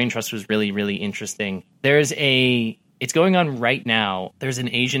conversation in the Brain Trust was really, really interesting. It's going on right now. There's an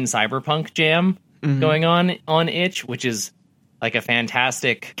Asian cyberpunk jam going on itch, which is like a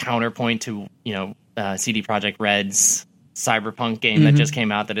fantastic counterpoint to, CD Projekt Red's cyberpunk game that just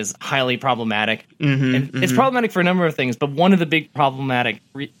came out that is highly problematic. And it's problematic for a number of things, but one of the big problematic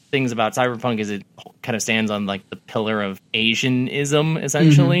things about cyberpunk is it kind of stands on like the pillar of Asianism,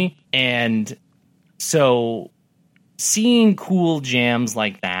 essentially. And so seeing cool jams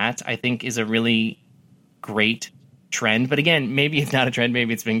like that, I think, is a really great trend. But again, maybe it's not a trend,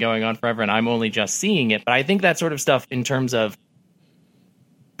 maybe it's been going on forever and I'm only just seeing it. But I think that sort of stuff in terms of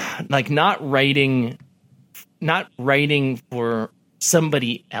like not writing for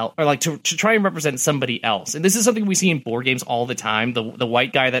somebody else, or like to try and represent somebody else. And this is something we see in board games all the time. The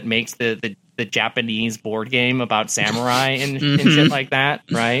white guy that makes the Japanese board game about samurai and shit like that,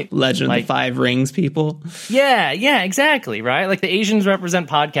 right? Legend of the Five Rings people. Yeah, exactly, right? Like the Asians Represent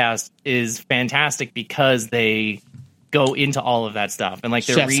podcast is fantastic because they go into all of that stuff and like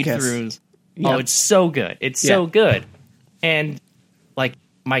their read-throughs. Yep. Oh, it's so good. It's so good. And like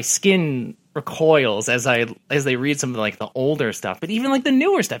my skin recoils as they read some of like the older stuff, but even like the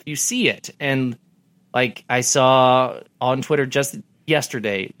newer stuff, you see it. And like I saw on Twitter just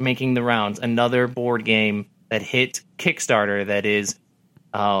yesterday, making the rounds, another board game that hit Kickstarter that is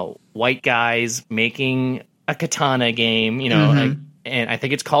white guys making a katana game, and I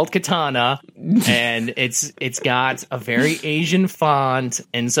think it's called Katana, and it's got a very Asian font,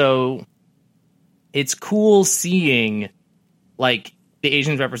 and so it's cool seeing like the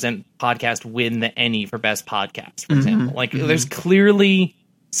Asians Represent podcast win the Emmy for best podcast, for example. Like there's clearly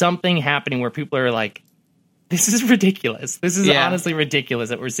something happening where people are like, this is ridiculous. This is honestly ridiculous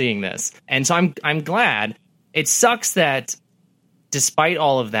that we're seeing this. And so I'm glad. It sucks that despite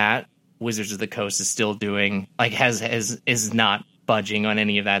all of that, Wizards of the Coast is still doing like is not budging on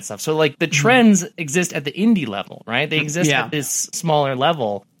any of that stuff. So like the trends exist at the indie level, right? They exist at this smaller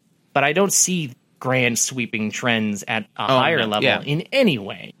level, but I don't see grand sweeping trends at a higher level in any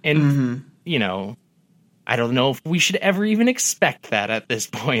way. And I don't know if we should ever even expect that at this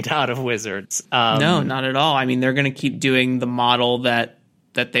point out of Wizards. No, not at all. I mean, they're going to keep doing the model that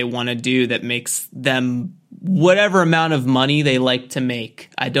they want to do that makes them whatever amount of money they like to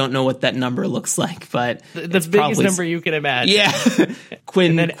make. I don't know what that number looks like, but the biggest number you can imagine. Yeah.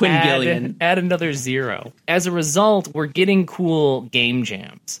 Quinn Gillian. Add another zero. As a result, we're getting cool game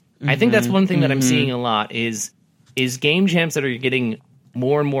jams. I think that's one thing that I'm seeing a lot is game jams that are getting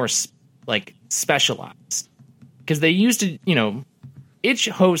more and more like specialized, because they used to, Itch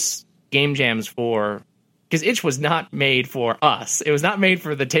hosts game jams because Itch was not made for us. It was not made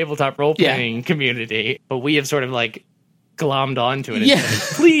for the tabletop role playing community, but we have sort of like glommed onto it. And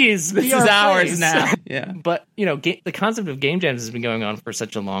said, please, this is ours now. Yeah, but the concept of game jams has been going on for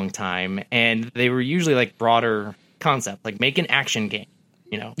such a long time, and they were usually like broader concept, like make an action game.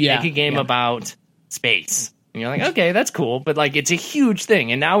 Make a game about space. And you're like, okay, that's cool. But like, it's a huge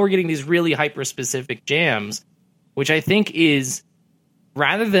thing. And now we're getting these really hyper specific jams, which I think is,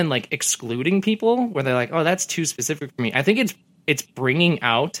 rather than like excluding people where they're like, oh, that's too specific for me. I think it's bringing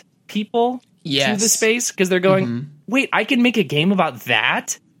out people to the space, because they're going, wait, I can make a game about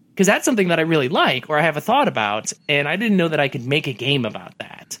that? Because that's something that I really like, or I have a thought about. And I didn't know that I could make a game about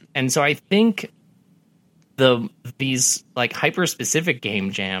that. And so I think these like hyper specific game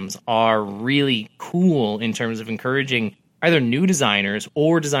jams are really cool in terms of encouraging either new designers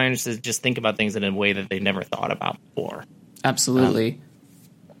or designers to just think about things in a way that they never thought about before. Absolutely.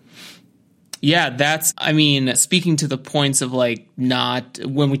 Yeah, speaking to the points of like not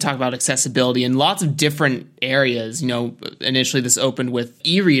when we talk about accessibility in lots of different areas, initially this opened with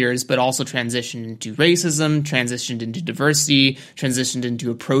e-readers, but also transitioned into racism, transitioned into diversity, transitioned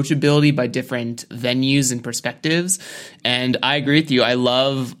into approachability by different venues and perspectives. And I agree with you. I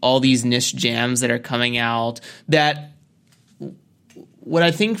love all these niche jams that are coming out. That what I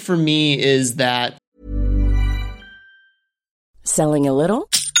think for me is that selling a little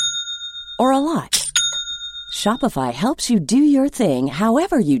or a lot? Shopify helps you do your thing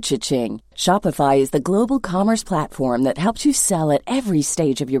however you cha-ching. Shopify is the global commerce platform that helps you sell at every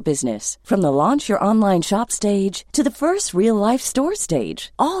stage of your business. From the launch your online shop stage to the first real-life store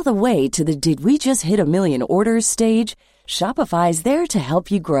stage, all the way to the did we just hit a million orders stage. Shopify is there to help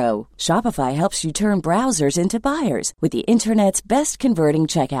you grow. Shopify helps you turn browsers into buyers with the internet's best converting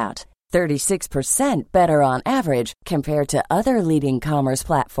checkout. 36% better on average compared to other leading commerce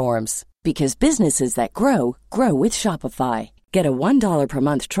platforms. Because businesses that grow, grow with Shopify. Get a $1 per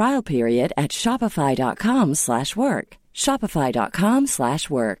month trial period at shopify.com/work.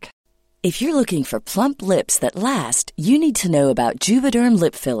 Shopify.com/work. If you're looking for plump lips that last, you need to know about Juvederm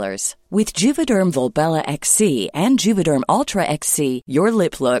lip fillers. With Juvederm Volbella XC and Juvederm Ultra XC, your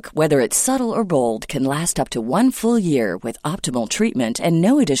lip look, whether it's subtle or bold, can last up to 1 full year with optimal treatment and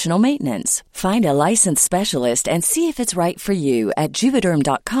no additional maintenance. Find a licensed specialist and see if it's right for you at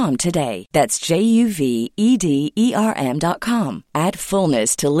Juvederm.com today. That's JUVEDERM.com. Add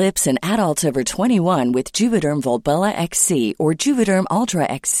fullness to lips in adults over 21 with Juvederm Volbella XC or Juvederm Ultra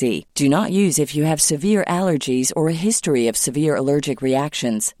XC. Do not use if you have severe allergies or a history of severe allergic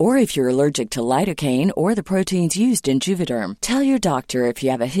reactions, or if you're allergic to lidocaine or the proteins used in Juvederm. Tell your doctor if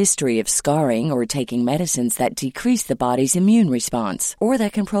you have a history of scarring or taking medicines that decrease the body's immune response or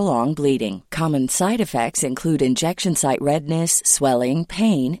that can prolong bleeding. Common side effects include injection site redness, swelling,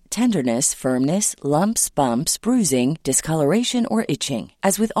 pain, tenderness, firmness, lumps, bumps, bruising, discoloration, or itching.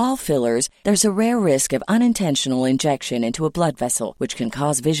 As with all fillers, there's a rare risk of unintentional injection into a blood vessel, which can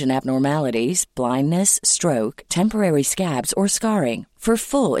cause vision abnormalities, blindness, stroke, temporary scabs, or scarring. For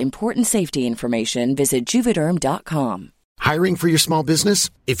full, important safety information, visit Juvederm.com. Hiring for your small business?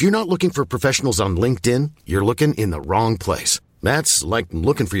 If you're not looking for professionals on LinkedIn, you're looking in the wrong place. That's like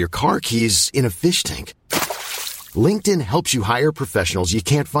looking for your car keys in a fish tank. LinkedIn helps you hire professionals you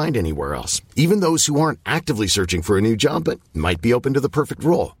can't find anywhere else, even those who aren't actively searching for a new job but might be open to the perfect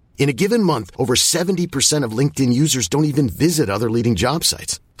role. In a given month, over 70% of LinkedIn users don't even visit other leading job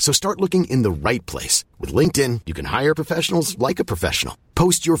sites. So start looking in the right place. With LinkedIn, you can hire professionals like a professional.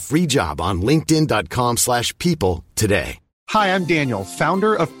 Post your free job on linkedin.com/people today. Hi, I'm Daniel,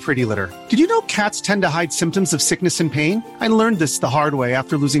 founder of Pretty Litter. Did you know cats tend to hide symptoms of sickness and pain? I learned this the hard way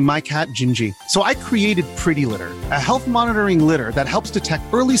after losing my cat, Gingy. So I created Pretty Litter, a health monitoring litter that helps detect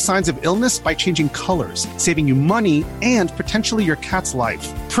early signs of illness by changing colors, saving you money and potentially your cat's life.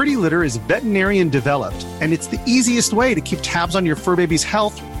 Pretty Litter is veterinarian developed, and it's the easiest way to keep tabs on your fur baby's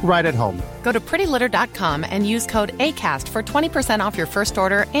health right at home. Go to prettylitter.com and use code ACAST for 20% off your first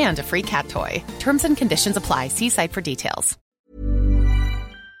order and a free cat toy. Terms and conditions apply. See site for details.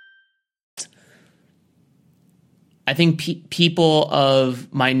 I think people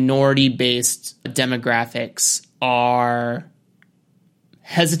of minority-based demographics are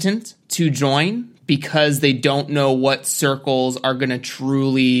hesitant to join because they don't know what circles are going to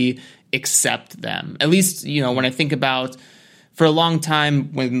truly accept them. At least, when I think about, for a long time,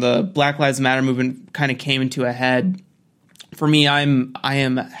 when the Black Lives Matter movement kind of came into a head, for me, I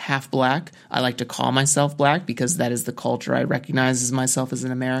am half black. I like to call myself black because that is the culture I recognize as myself as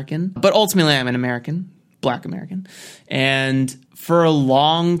an American. But ultimately, I'm an American. Black American. And for a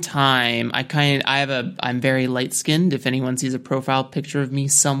long time, I'm very light skinned. If anyone sees a profile picture of me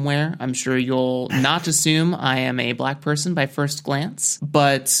somewhere, I'm sure you'll not assume I am a black person by first glance,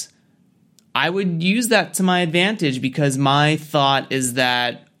 but I would use that to my advantage because my thought is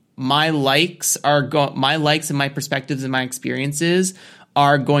that my likes and my perspectives and my experiences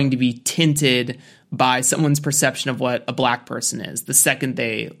are going to be tinted by someone's perception of what a black person is the second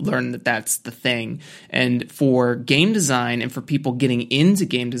they learn that that's the thing. And for game design and for people getting into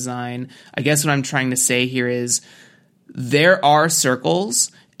game design, I guess what I'm trying to say here is there are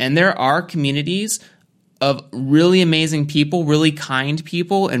circles and there are communities of really amazing people, really kind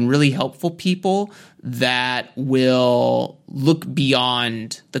people, and really helpful people that will look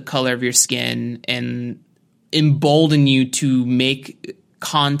beyond the color of your skin and embolden you to make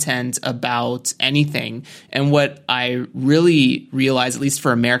content about anything. And what I really realize, at least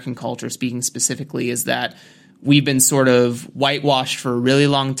for American culture, speaking specifically, is that we've been sort of whitewashed for a really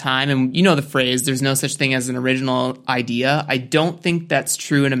long time. And you know the phrase, there's no such thing as an original idea. I don't think that's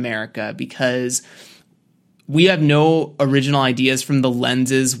true in America because we have no original ideas from the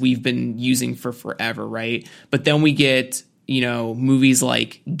lenses we've been using for forever, right? But then we get, movies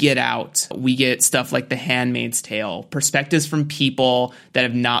like Get Out. We get stuff like The Handmaid's Tale, perspectives from people that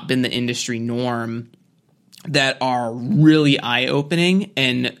have not been the industry norm that are really eye-opening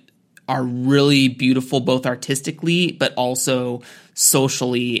and are really beautiful, both artistically, but also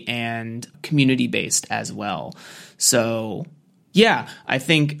socially and community-based as well. So, yeah, I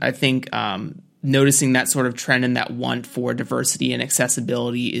think noticing that sort of trend and that want for diversity and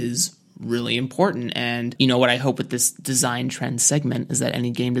accessibility is really important. And, what I hope with this design trend segment is that any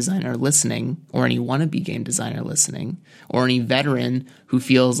game designer listening, or any wannabe game designer listening, or any veteran who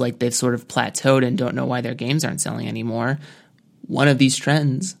feels like they've sort of plateaued and don't know why their games aren't selling anymore, one of these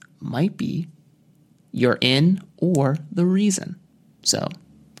trends might be you're in or the reason. So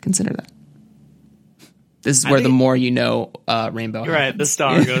consider that. This is where the more rainbow. You're right. The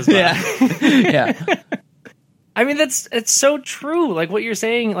star goes by. Yeah. I mean, it's so true. Like what you're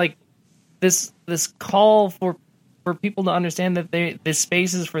saying, like this call for people to understand that this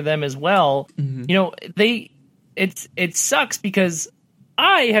space is for them as well. Mm-hmm. It sucks because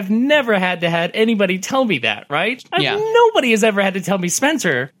I have never had anybody tell me that, right? Nobody has ever had to tell me,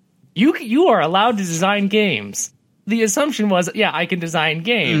 Spencer, you are allowed to design games. The assumption was, I can design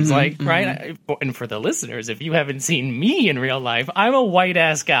games, right? And for the listeners, if you haven't seen me in real life, I'm a white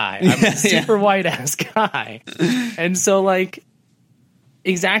ass guy. I'm a super white ass guy. And so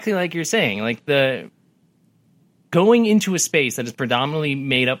exactly like you're saying, the going into a space that is predominantly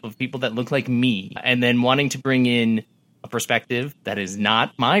made up of people that look like me and then wanting to bring in a perspective that is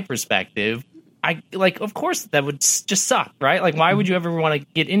not my perspective, of course that would just suck, right? Why would you ever want to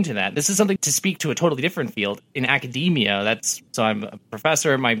get into that? This is something to speak to a totally different field in academia. So I'm a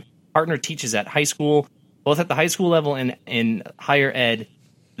professor. My partner teaches at high school, both at the high school level and in higher ed.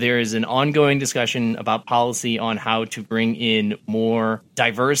 There is an ongoing discussion about policy on how to bring in more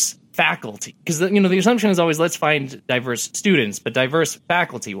diverse faculty. Because, the assumption is always, let's find diverse students, but diverse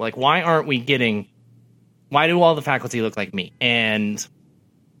faculty. Why do all the faculty look like me? And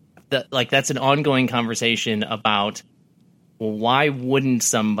that's an ongoing conversation about, well, why would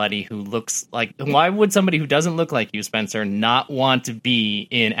somebody who doesn't look like you, Spencer, not want to be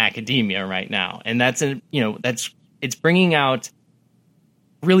in academia right now? And it's bringing out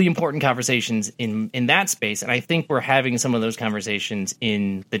really important conversations in that space. And I think we're having some of those conversations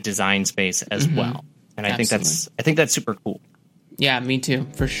in the design space as well. And I think that's super cool. Yeah, me too,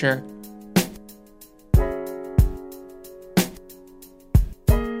 for sure.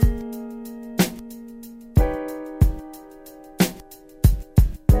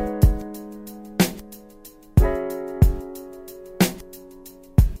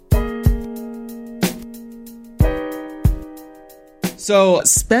 So,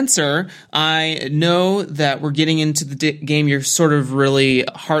 Spencer, I know that we're getting into the game you're sort of really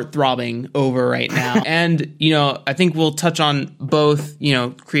heart-throbbing over right now. And, I think we'll touch on both,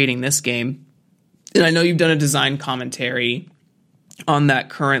 creating this game. And I know you've done a design commentary on that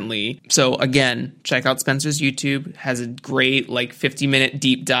currently. So, again, check out Spencer's YouTube. Has a great, 50-minute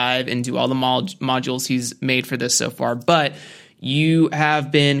deep dive into all the modules he's made for this so far. But you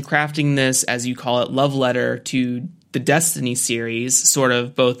have been crafting this, as you call it, love letter to the Destiny series, sort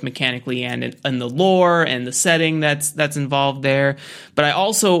of both mechanically and in the lore and the setting that's involved there. But I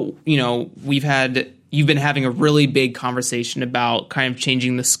also, you've been having a really big conversation about kind of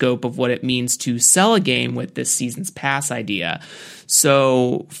changing the scope of what it means to sell a game with this season's pass idea.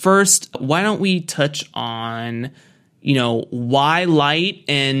 So first, why don't we touch on, why Light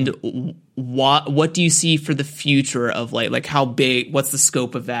and what do you see for the future of Light? How big, what's the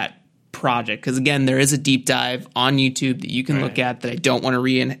scope of that project? Because again, there is a deep dive on YouTube that you can look at that I don't want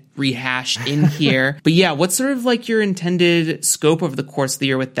to rehash in here. But yeah, what's sort of your intended scope over the course of the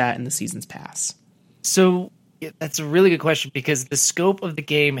year with that and the season's pass? So that's a really good question because the scope of the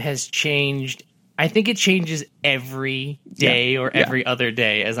game has changed. I think it changes every day or every other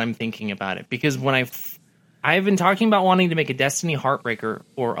day as I'm thinking about it. Because when I've been talking about wanting to make a Destiny Heartbreaker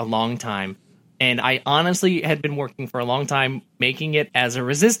for a long time. And I honestly had been working for a long time making it as a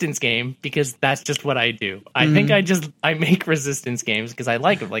Resistance game because that's just what I do. I think I make Resistance games because I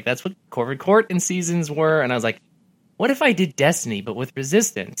like them. That's what Corvid Court and Seasons were. And I was like, what if I did Destiny but with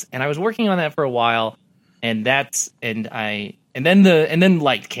Resistance? And I was working on that for a while, and then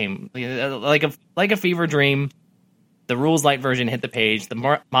Light came like a fever dream. The Rules Light version hit the page. The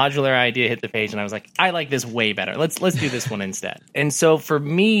modular idea hit the page, and I was like, I like this way better. Let's do this one instead. And so for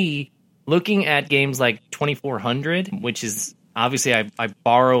me, looking at games like 2400, which is obviously I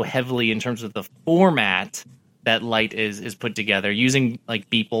borrow heavily in terms of the format that Light is put together, using like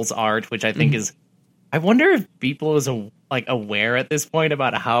Beeple's art, which I think is, I wonder if Beeple is aware at this point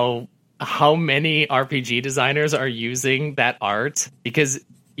about how many RPG designers are using that art, because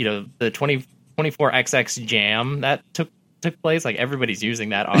the 24XX Jam that took place, like everybody's using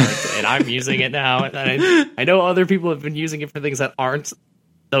that art and I'm using it now, and I know other people have been using it for things that aren't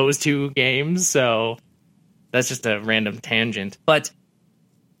those two games, so that's just a random tangent. But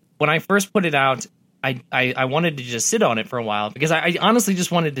when I first put it out, I wanted to just sit on it for a while, because I honestly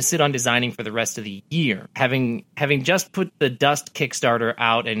just wanted to sit on designing for the rest of the year. Having just put the Dust Kickstarter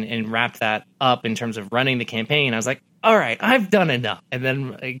out and wrapped that up in terms of running the campaign, I was like, all right, I've done enough. And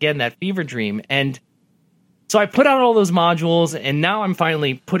then again, that fever dream. And so I put out all those modules, and now I'm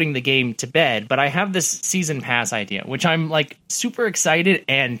finally putting the game to bed. But I have this season pass idea, which I'm like super excited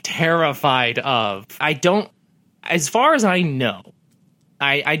and terrified of. As far as I know,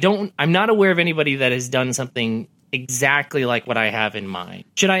 I'm not aware of anybody that has done something exactly like what I have in mind.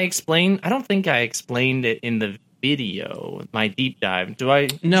 Should I explain? I don't think I explained it in the video, my deep dive. Do I?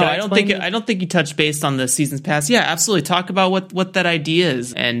 No, I don't think you touched based on the seasons pass. Yeah, absolutely. Talk about what that idea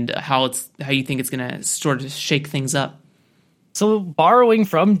is and how you think it's going to sort of shake things up. So, borrowing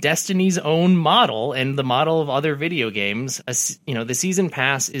from Destiny's own model and the model of other video games, the season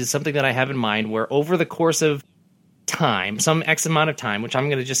pass is something that I have in mind, where over the course of time, some X amount of time, which I'm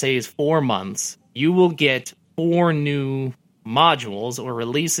going to just say is 4 months, you will get 4 new modules or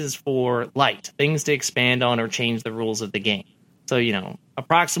releases for Light, things to expand on or change the rules of the game. So,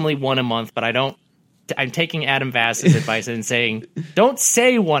 approximately 1 a month, but I'm taking Adam Vass's advice and saying, don't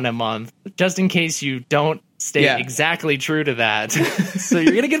say 1 a month, just in case you don't stay exactly true to that. So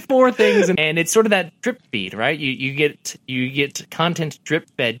you're going to get 4 things, and it's sort of that drip feed, right? You get content drip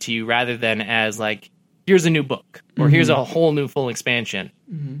fed to you, rather than as like, here's a new book, or here's a whole new full expansion.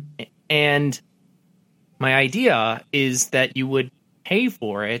 And my idea is that you would pay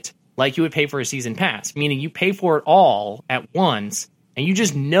for it like you would pay for a season pass, meaning you pay for it all at once, and you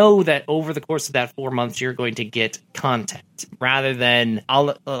just know that over the course of that 4 months, you're going to get content, rather than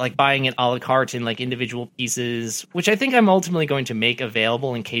like buying it a la carte in like individual pieces, which I think I'm ultimately going to make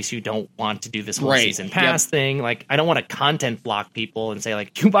available in case you don't want to do this whole season pass thing. Like, I don't want to content block people and say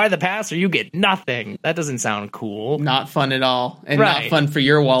like, you buy the pass or you get nothing. That doesn't sound cool. Not fun at all. And not fun for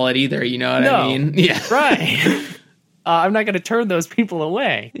your wallet either. You know what I mean? Yeah. Right. I'm not going to turn those people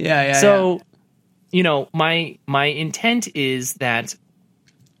away. So, my intent is that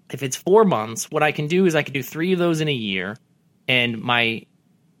if it's 4 months, what I can do is I can do 3 of those in a year, and I'm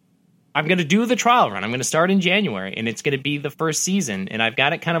going to do the trial run. I'm going to start in January, and it's going to be the first season, and I've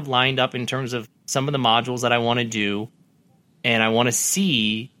got it kind of lined up in terms of some of the modules that I want to do, and I want to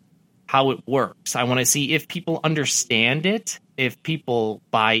see how it works. I want to see if people understand it, if people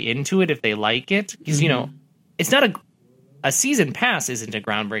buy into it, if they like it, because it's not a season pass isn't a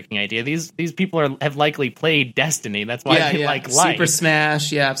groundbreaking idea. These people have likely played Destiny. That's why they like Light. Super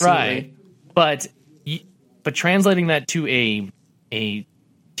Smash, yeah, absolutely. Right. But translating that to a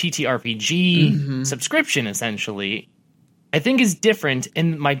TTRPG subscription, essentially, I think is different.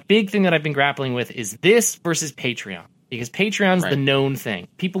 And my big thing that I've been grappling with is this versus Patreon. Because Patreon's the known thing.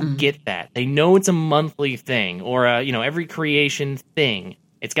 People get that. They know it's a monthly thing, or every creation thing.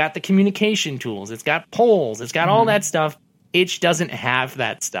 It's got the communication tools. It's got polls. It's got all that stuff. Itch doesn't have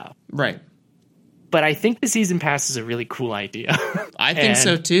that stuff. Right. But I think the season pass is a really cool idea. I think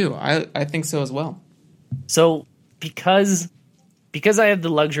so too. I think so as well. So because I have the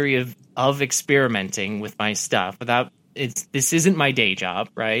luxury of experimenting with my stuff this isn't my day job,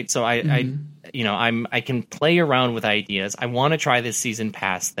 right? So I can play around with ideas. I want to try this season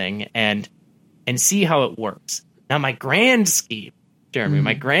pass thing and see how it works. Now my grand scheme, Jeremy,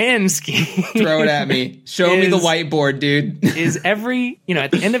 my grand scheme. Throw it at me. Show me the whiteboard, dude. Is at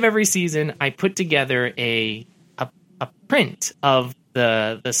the end of every season, I put together a print of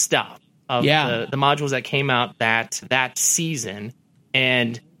the stuff of the modules that came out that season,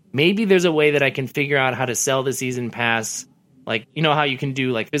 and maybe there's a way that I can figure out how to sell the season pass, like how you can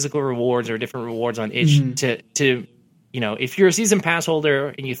do like physical rewards or different rewards on itch to if you're a season pass holder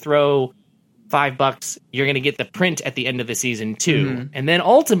and you throw $5, you're going to get the print at the end of the season too, and then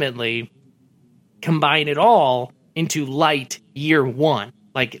ultimately combine it all into Light year 1,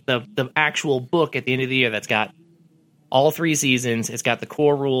 like the actual book at the end of the year that's got all 3 seasons. It's got the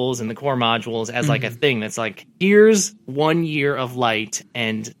core rules and the core modules as like a thing that's like, here's 1 year of Light,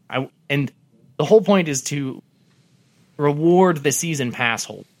 and the whole point is to reward the season pass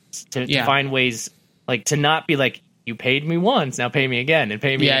holders to find ways like to not be like, you paid me once, now pay me again and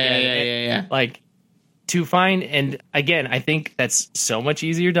pay me again. Yeah. Like, to find, and again, I think that's so much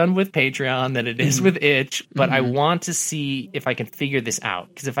easier done with Patreon than it is with itch, but I want to see if I can figure this out.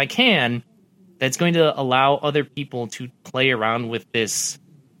 Because if I can, that's going to allow other people to play around with this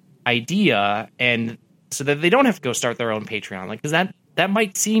idea, and so that they don't have to go start their own Patreon. Like, because that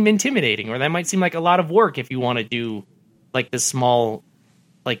might seem intimidating, or that might seem like a lot of work if you want to do like this small,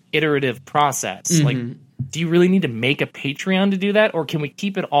 like, iterative process. Like, do you really need to make a Patreon to do that? Or can we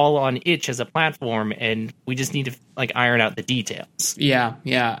keep it all on itch as a platform and we just need to like iron out the details? Yeah,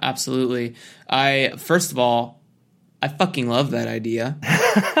 absolutely. First of all, I fucking love that idea.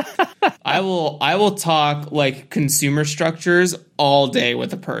 I will talk like consumer structures all day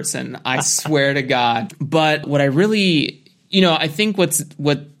with a person. I swear to God. But what I really, I think what,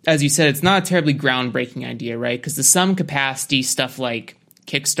 as you said, it's not a terribly groundbreaking idea, right? Because the some capacity stuff like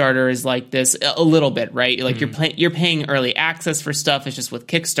Kickstarter is like this a little bit, right? Like you're paying early access for stuff. It's just with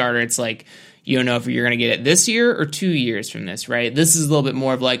Kickstarter, it's like, you don't know if you're going to get it this year or 2 years from this, right? This is a little bit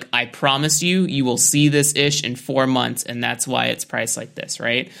more of like, I promise you will see this ish in 4 months, and that's why it's priced like this,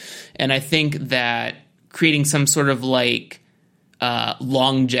 right? And I think that creating some sort of like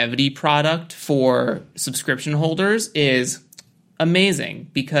longevity product for subscription holders is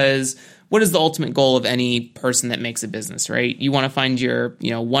amazing, because what is the ultimate goal of any person that makes a business, right? You want to find your,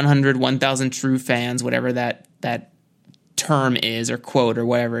 100, 1,000 true fans, whatever that term is or quote or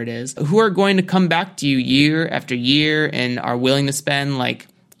whatever it is, who are going to come back to you year after year and are willing to spend like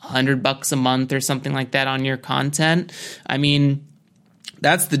 $100 a month or something like that on your content. I mean,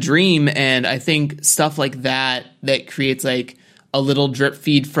 that's the dream. And I think stuff like that creates like a little drip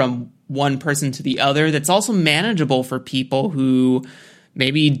feed from one person to the other that's also manageable for people who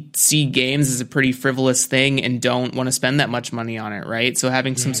maybe see games as a pretty frivolous thing and don't want to spend that much money on it, right? So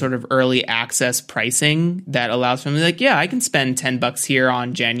having some sort of early access pricing that allows them to be like, yeah, I can spend $10 here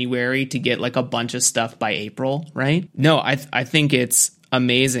on January to get like a bunch of stuff by April, right? No, I think it's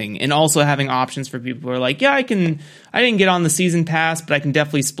amazing. And also having options for people who are like, yeah, I didn't get on the season pass, but I can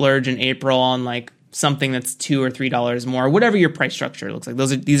definitely splurge in April on like something that's $2 or $3 more, whatever your price structure looks like.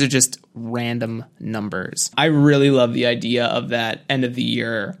 These are just random numbers. I really love the idea of that end of the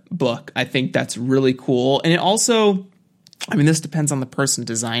year book. I think that's really cool. And it also, I mean, this depends on the person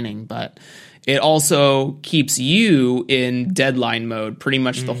designing, but it also keeps you in deadline mode pretty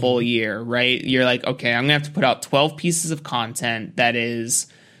much the whole year, right? You're like, okay, I'm gonna have to put out 12 pieces of content that is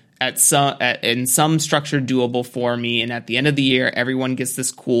in some structure doable for me, and at the end of the year everyone gets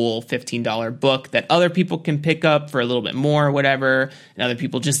this cool $15 book that other people can pick up for a little bit more or whatever, and other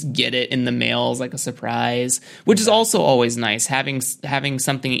people just get it in the mail as like a surprise, which is also always nice, having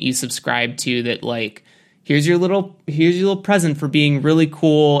something that you subscribe to that like, here's your little present for being really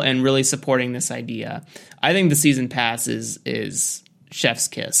cool and really supporting this idea. I think the season pass is chef's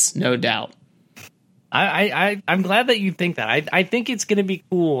kiss, no doubt. I'm glad that you think that. I think it's going to be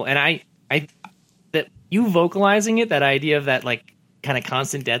cool, and I that you vocalizing it, that idea of that like kind of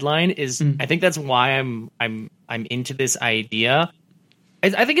constant deadline is. I think that's why I'm into this idea.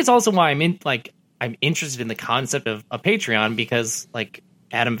 I think it's also why I'm interested in the concept of a Patreon, because like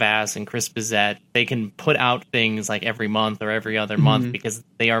Adam Vass and Chris Bizet, they can put out things like every month or every other month because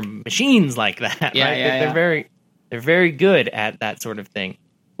they are machines like that. Yeah, right? They're very good at that sort of thing,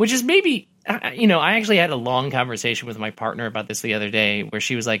 which is maybe. I actually had a long conversation with my partner about this the other day, where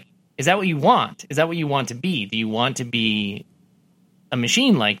she was like, is that what you want? Is that what you want to be? Do you want to be a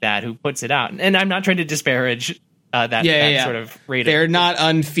machine like that who puts it out? And I'm not trying to disparage that sort of rate. They're not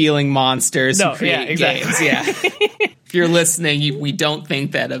unfeeling monsters who create games. Yeah. If you're listening, we don't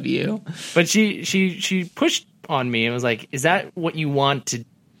think that of you. But she pushed on me and was like, is that what you want to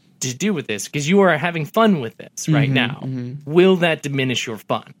do with this? Because you are having fun with this right now. Will that diminish your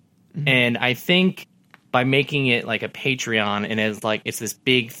fun? And I think by making it like a Patreon and as like it's this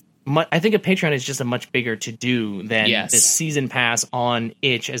big, I think a Patreon is just a much bigger to do than this season pass on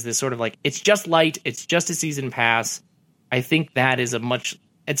itch, as this sort of like, it's just light, it's just a season pass. I think that is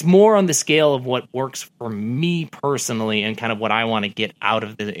it's more on the scale of what works for me personally and kind of what I want to get out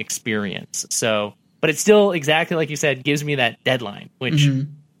of the experience. So, but it's still exactly like you said, gives me that deadline, which.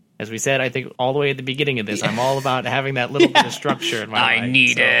 As we said, I think all the way at the beginning of this, I'm all about having that little bit of structure in my life. I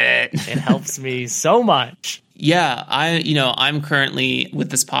need it. It helps me so much. Yeah, I'm currently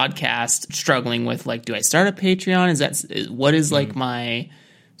with this podcast struggling with like, do I start a Patreon? What is like my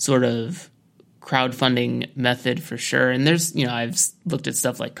sort of crowdfunding method for sure. And there's, I've looked at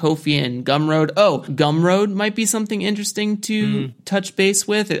stuff like Ko-fi and Gumroad. Oh, Gumroad might be something interesting to touch base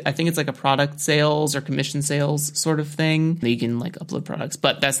with. I think it's like a product sales or commission sales sort of thing. You can like upload products,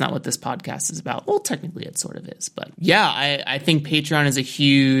 but that's not what this podcast is about. Well, technically it sort of is, but yeah, I think Patreon is a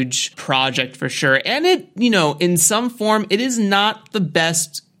huge project for sure. And it, in some form, it is not the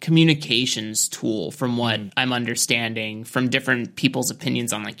best communications tool from what I'm understanding from different people's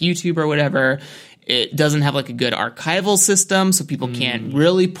opinions on like YouTube or whatever. It doesn't have like a good archival system, so people can't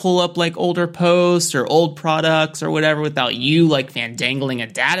really pull up like older posts or old products or whatever without you like fandangling a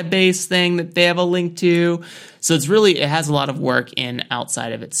database thing that they have a link to. So it has a lot of work in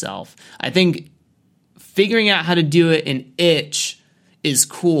outside of itself. I think figuring out how to do it in itch is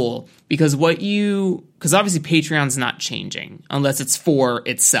cool because obviously Patreon's not changing unless it's for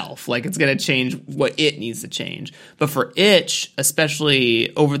itself. Like it's going to change what it needs to change. But for itch,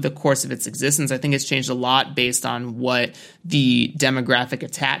 especially over the course of its existence, I think it's changed a lot based on what the demographic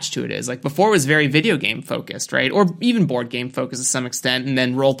attached to it is. Like before it was very video game focused, right? Or even board game focused to some extent. And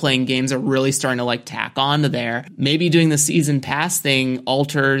then role-playing games are really starting to like tack on to there. Maybe doing the season pass thing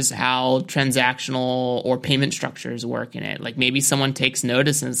alters how transactional or payment structures work in it. Like maybe someone takes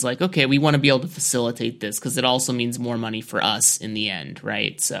notice and it's like, okay, we want to be able to facilitate this because it also means more money for us in the end,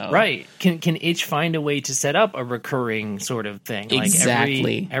 right? So right. Can itch find a way to set up a recurring sort of thing?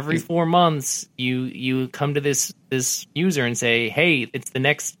 Exactly. Like every 4 months you come to this user and say, hey, it's the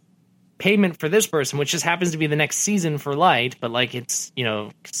next payment for this person, which just happens to be the next season for Light, but like it's,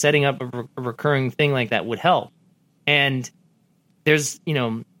 setting up a recurring thing like that would help. And there's,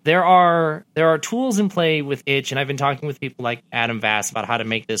 there are tools in play with itch, and I've been talking with people like Adam Vass about how to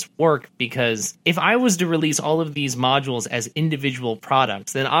make this work, because if I was to release all of these modules as individual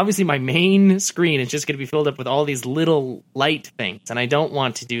products, then obviously my main screen is just going to be filled up with all these little Light things, and I don't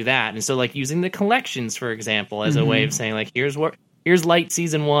want to do that. And so like using the collections, for example, as a way of saying like, here's Light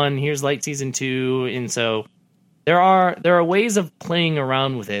Season 1, here's Light Season 2, and so there are ways of playing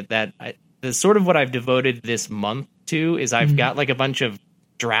around with it that the sort of what I've devoted this month to is I've got like a bunch of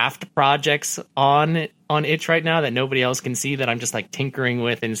draft projects on itch right now that nobody else can see, that I'm just like tinkering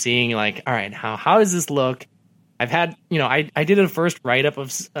with and seeing like, all right, how does this look? I've had, I did a first write-up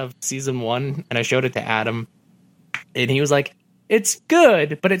of season 1 and I showed it to Adam and he was like, it's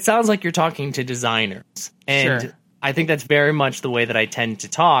good, but it sounds like you're talking to designers. And sure. I think that's very much the way that I tend to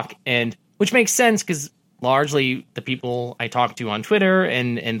talk, and which makes sense because largely the people I talk to on Twitter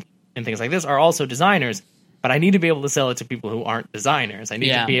and things like this are also designers. But I need to be able to sell it to people who aren't designers. I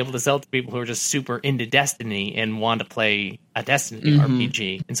need to be able to sell it to people who are just super into Destiny and want to play a Destiny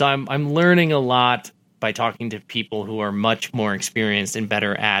RPG. And so I'm learning a lot by talking to people who are much more experienced and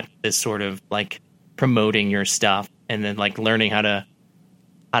better at this sort of like promoting your stuff, and then like learning how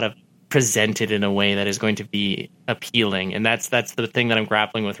to present it in a way that is going to be appealing. And that's the thing that I'm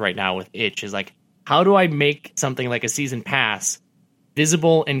grappling with right now with itch, is like, how do I make something like a season pass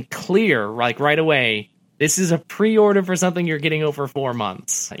visible and clear, like right away? This is a pre-order for something you're getting over 4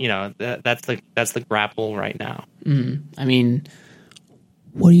 months. That's the grapple right now. I mean,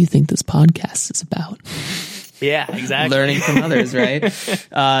 what do you think this podcast is about? Yeah, exactly. Learning from others, right?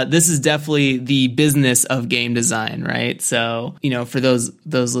 This is definitely the business of game design, right? So, for those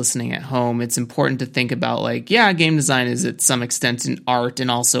listening at home, it's important to think about like, game design is at some extent an art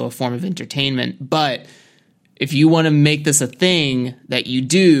and also a form of entertainment. But if you want to make this a thing that you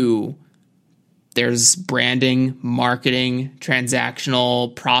do, there's branding, marketing,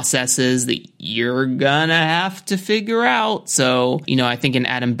 transactional processes that you're gonna have to figure out. So, I think in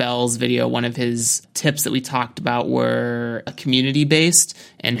Adam Bell's video, one of his tips that we talked about were community-based,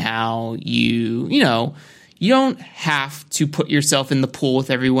 and how you don't have to put yourself in the pool with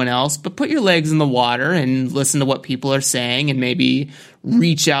everyone else, but put your legs in the water and listen to what people are saying, and maybe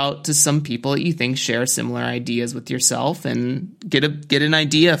reach out to some people that you think share similar ideas with yourself, and get an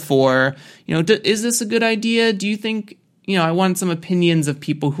idea for, is this a good idea? Do you think, I want some opinions of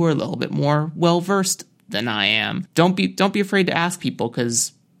people who are a little bit more well-versed than I am. Don't be afraid to ask people,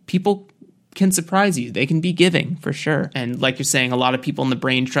 because people can surprise you. They can be giving for sure. And like you're saying, a lot of people in the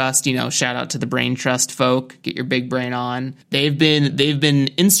Brain Trust, shout out to the Brain Trust folk, get your big brain on. They've been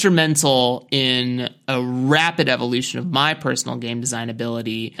instrumental in a rapid evolution of my personal game design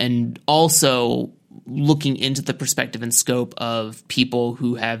ability, and also looking into the perspective and scope of people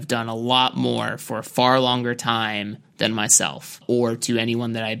who have done a lot more for a far longer time than myself, or to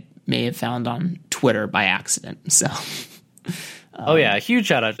anyone that I may have found on Twitter by accident. So oh yeah, a huge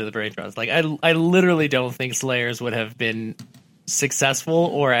shout out to the Brain Trust. Like I literally don't think Slayers would have been successful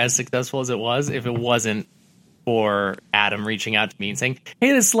or as successful as it was if it wasn't for Adam reaching out to me and saying,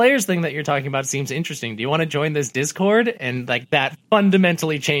 hey, the Slayers thing that you're talking about seems interesting. Do you want to join this Discord? And like that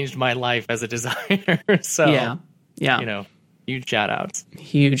fundamentally changed my life as a designer. So, yeah. Huge shout outs.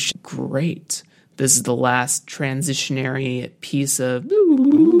 Huge. Great. This is the last transitionary piece of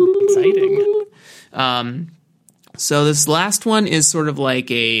exciting. So this last one is sort of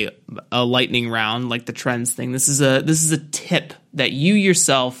like a lightning round, like the trends thing. This is a tip that you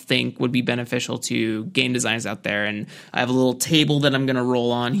yourself think would be beneficial to game designers out there. And I have a little table that I'm going to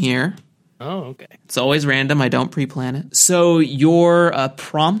roll on here. Oh, okay. It's always random. I don't pre-plan it. So your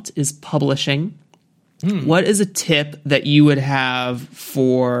prompt is publishing. What is a tip that you would have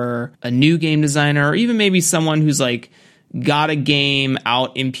for a new game designer, or even maybe someone who's like got a game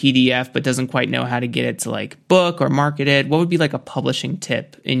out in PDF but doesn't quite know how to get it to like book or market it? What would be like a publishing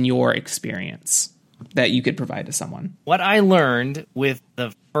tip in your experience that you could provide to someone? What I learned with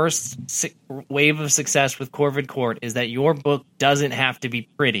the first wave of success with Corvid Court is that your book doesn't have to be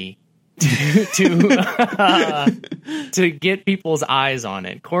pretty to get people's eyes on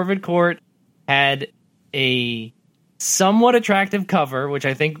it. Corvid Court had a somewhat attractive cover, which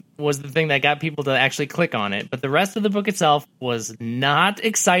I think was the thing that got people to actually click on it. But the rest of the book itself was not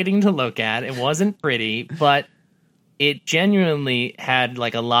exciting to look at. It wasn't pretty, but it genuinely had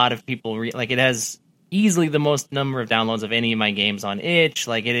like a lot of people it has easily the most number of downloads of any of my games on itch.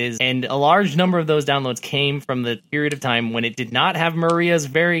 Like it is, and a large number of those downloads came from the period of time when it did not have Maria's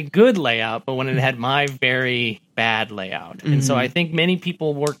very good layout, but when it had my very bad layout. Mm-hmm. And so I think many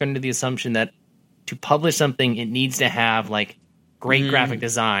people work under the assumption that to publish something, it needs to have like great graphic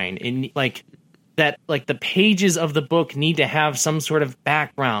design. Like the pages of the book need to have some sort of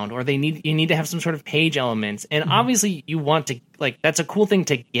background, or you need to have some sort of page elements. And obviously you want to, like, that's a cool thing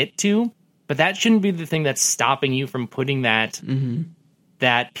to get to, but that shouldn't be the thing that's stopping you from putting that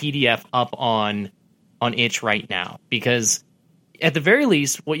PDF up on itch right now. Because at the very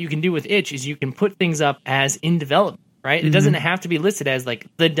least, what you can do with itch is you can put things up as in development. Right? It doesn't have to be listed as like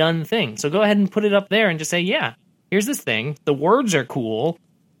the done thing. So go ahead and put it up there and just say, yeah, here's this thing. The words are cool.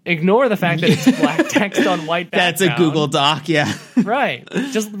 Ignore the fact that it's black text on white background. That's a Google Doc, yeah. Right.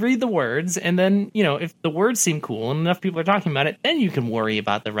 Just read the words. And then, if the words seem cool and enough people are talking about it, then you can worry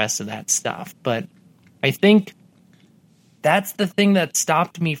about the rest of that stuff. But I think that's the thing that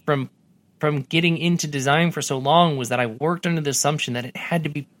stopped me from getting into design for so long, was that I worked under the assumption that it had to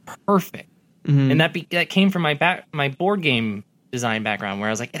be perfect. Mm-hmm. And that came from my board game design background, where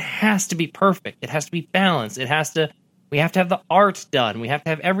I was like, it has to be perfect. It has to be balanced. We have to have the art done. We have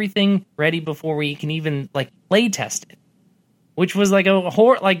to have everything ready before we can even like play test it. Which was like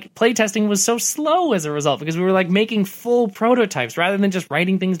play testing was so slow as a result, because we were like making full prototypes rather than just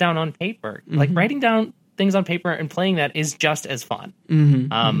writing things down on paper. Mm-hmm. Like writing down things on paper and playing that is just as fun.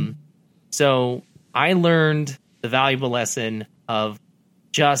 Mm-hmm. So I learned the valuable lesson of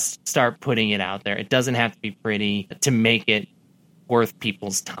just start putting it out there. It doesn't have to be pretty to make it worth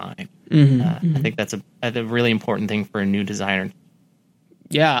people's time. I think that's a really important thing for a new designer.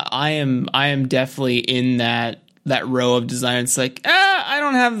 Yeah, I am definitely in that row of designers. It's like, I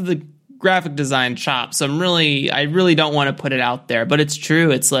don't have the graphic design chops, so I really don't want to put it out there. But it's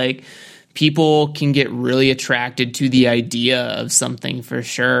true. It's like people can get really attracted to the idea of something for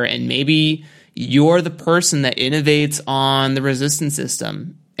sure, and maybe you're the person that innovates on the resistance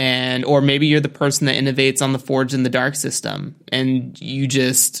system, or maybe you're the person that innovates on the Forged in the Dark system, and you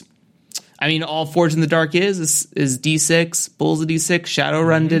just, all Forged in the Dark is D6, Bulls of D6.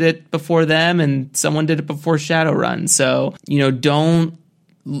 Shadowrun did it before them, and someone did it before Shadowrun. So, don't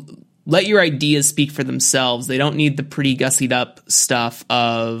let your ideas speak for themselves. They don't need the pretty gussied up stuff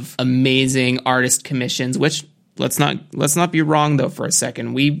of amazing artist commissions, which, let's not be wrong though for a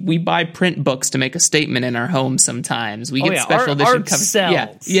second. We buy print books to make a statement in our homes sometimes. We get special edition art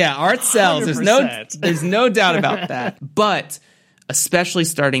sells. Yeah, art sells. 100%. There's no doubt about that. But especially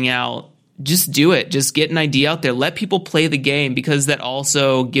starting out, just do it. Just get an idea out there. Let people play the game, because that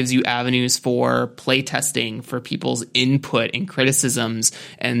also gives you avenues for play testing, for people's input and criticisms,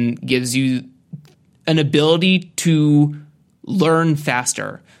 and gives you an ability to learn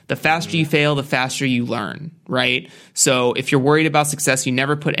faster. The faster you fail, the faster you learn, right? So if you're worried about success, you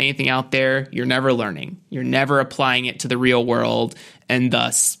never put anything out there, you're never learning. You're never applying it to the real world, and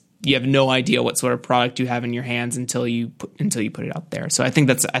thus you have no idea what sort of product you have in your hands until you put it out there. So I think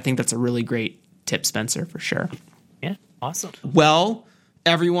that's a really great tip, Spencer, for sure. Yeah, awesome. Well,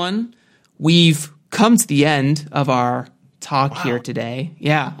 everyone, we've come to the end of our talk here today.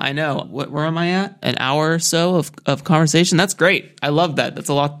 Yeah, I know. Where am I at? An hour or so of conversation. That's great. I love that. That's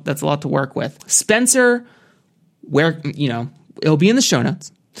a lot to work with. Spencer, where, it'll be in the show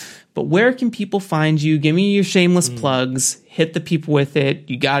notes, But where can people find you? Give me your shameless plugs. Hit the people with it.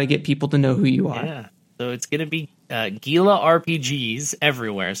 You got to get people to know who you are. Yeah. So it's going to be GilaRPGs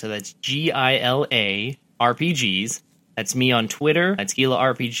everywhere. So that's GILA RPGs. That's me on Twitter. That's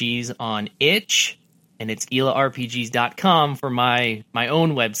GilaRPGs on itch. And it's GilaRPGs.com for my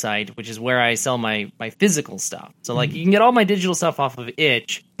own website, which is where I sell my physical stuff. So, like, you can get all my digital stuff off of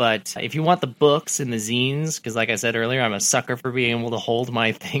itch, but if you want the books and the zines, because like I said earlier, I'm a sucker for being able to hold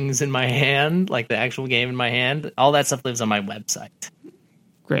my things in my hand, like the actual game in my hand, all that stuff lives on my website.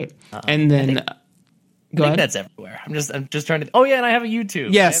 Great. And then... I think that's everywhere. I'm just trying to... Oh, yeah, and I have a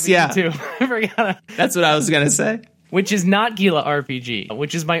YouTube. Yes, YouTube. I forgot. That's what I was going to say. Which is not GilaRPG,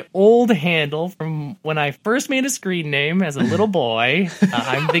 which is my old handle from when I first made a screen name as a little boy.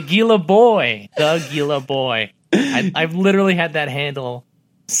 I'm the Gila Boy. The Gila Boy. I've literally had that handle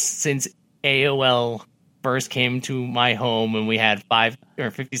since AOL first came to my home and we had 5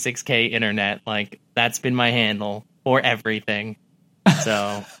 or 56K internet. Like, that's been my handle for everything.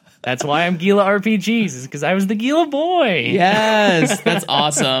 So... That's why I'm GilaRPGs, is because I was the Gila Boy. Yes, that's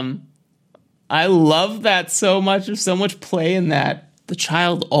awesome. I love that so much. There's so much play in that. The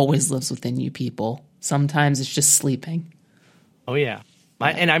child always lives within you, people. Sometimes it's just sleeping. Oh, yeah.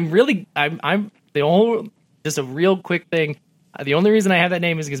 I'm the whole, just a real quick thing. The only reason I have that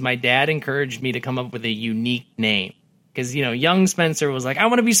name is because my dad encouraged me to come up with a unique name. Because, young Spencer was like, I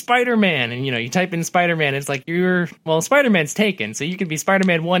want to be Spider-Man. And, you type in Spider-Man, it's like, Spider-Man's taken. So you could be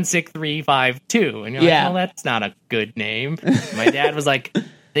Spider-Man 16352. And you're like, well, that's not a good name. My dad was like,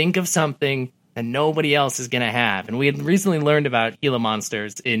 think of something that nobody else is going to have. And we had recently learned about Gila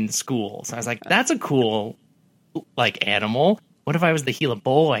monsters in school. So I was like, that's a cool, animal. What if I was the Gila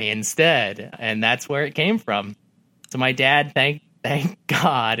Boy instead? And that's where it came from. So my dad, thank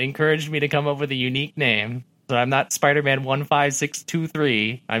God, encouraged me to come up with a unique name. So I'm not Spider-Man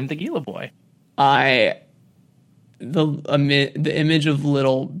 15623. I'm the Gila Boy. The image of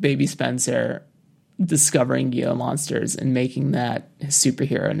little baby Spencer discovering Gila monsters and making that his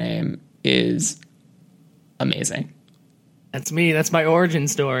superhero name is amazing. That's me. That's my origin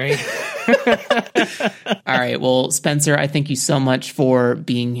story. All right. Well, Spencer, I thank you so much for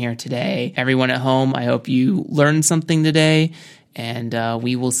being here today. Everyone at home, I hope you learned something today. And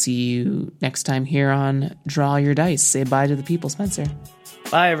we will see you next time here on Draw Your Dice. Say bye to the people, Spencer.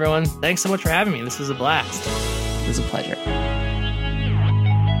 Bye, everyone. Thanks so much for having me. This was a blast. It was a pleasure.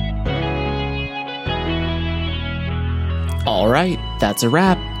 All right, that's a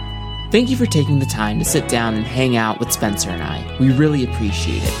wrap. Thank you for taking the time to sit down and hang out with Spencer and I. We really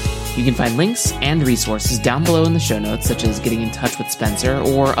appreciate it. You can find links and resources down below in the show notes, such as getting in touch with Spencer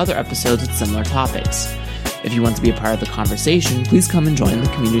or other episodes with similar topics. If you want to be a part of the conversation, please come and join the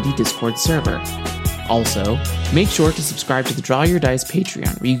community Discord server. Also, make sure to subscribe to the Draw Your Dice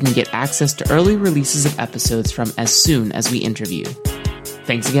Patreon, where you can get access to early releases of episodes from as soon as we interview.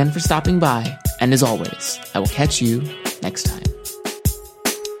 Thanks again for stopping by, and as always, I will catch you next time.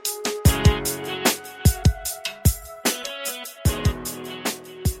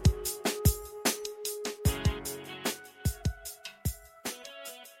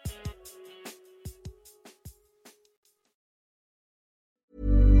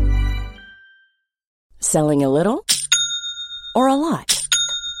 Selling a little or a lot?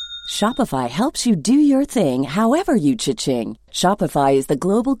 Shopify helps you do your thing however you cha-ching. Shopify is the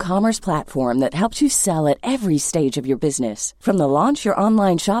global commerce platform that helps you sell at every stage of your business. From the launch your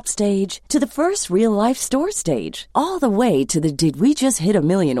online shop stage to the first real-life store stage, all the way to the did we just hit a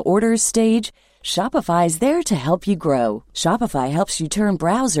million orders stage. Shopify is there to help you grow. Shopify helps you turn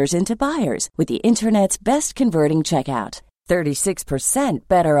browsers into buyers with the internet's best converting checkout. 36%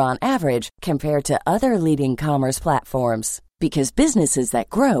 better on average compared to other leading commerce platforms. Because businesses that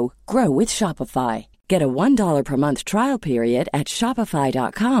grow, grow with Shopify. Get a $1 per month trial period at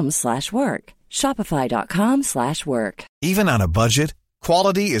shopify.com/work. Shopify.com/work. Even on a budget,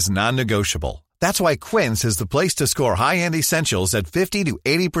 quality is non-negotiable. That's why Quince is the place to score high-end essentials at 50 to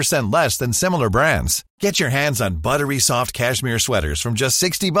 80% less than similar brands. Get your hands on buttery soft cashmere sweaters from just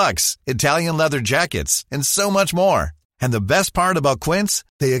 $60, Italian leather jackets, and so much more. And the best part about Quince,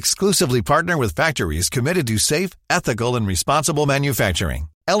 they exclusively partner with factories committed to safe, ethical, and responsible manufacturing.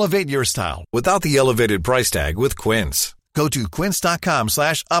 Elevate your style without the elevated price tag with Quince. Go to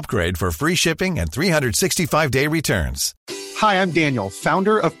quince.com/upgrade for free shipping and 365-day returns. Hi, I'm Daniel,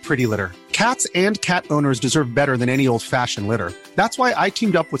 founder of Pretty Litter. Cats and cat owners deserve better than any old-fashioned litter. That's why I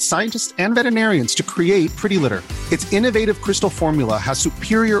teamed up with scientists and veterinarians to create Pretty Litter. Its innovative crystal formula has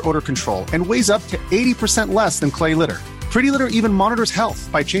superior odor control and weighs up to 80% less than clay litter. Pretty Litter even monitors health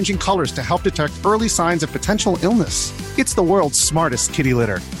by changing colors to help detect early signs of potential illness. It's the world's smartest kitty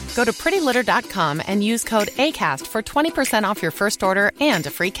litter. Go to prettylitter.com and use code ACAST for 20% off your first order and a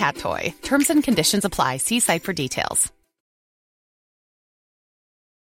free cat toy. Terms and conditions apply. See site for details.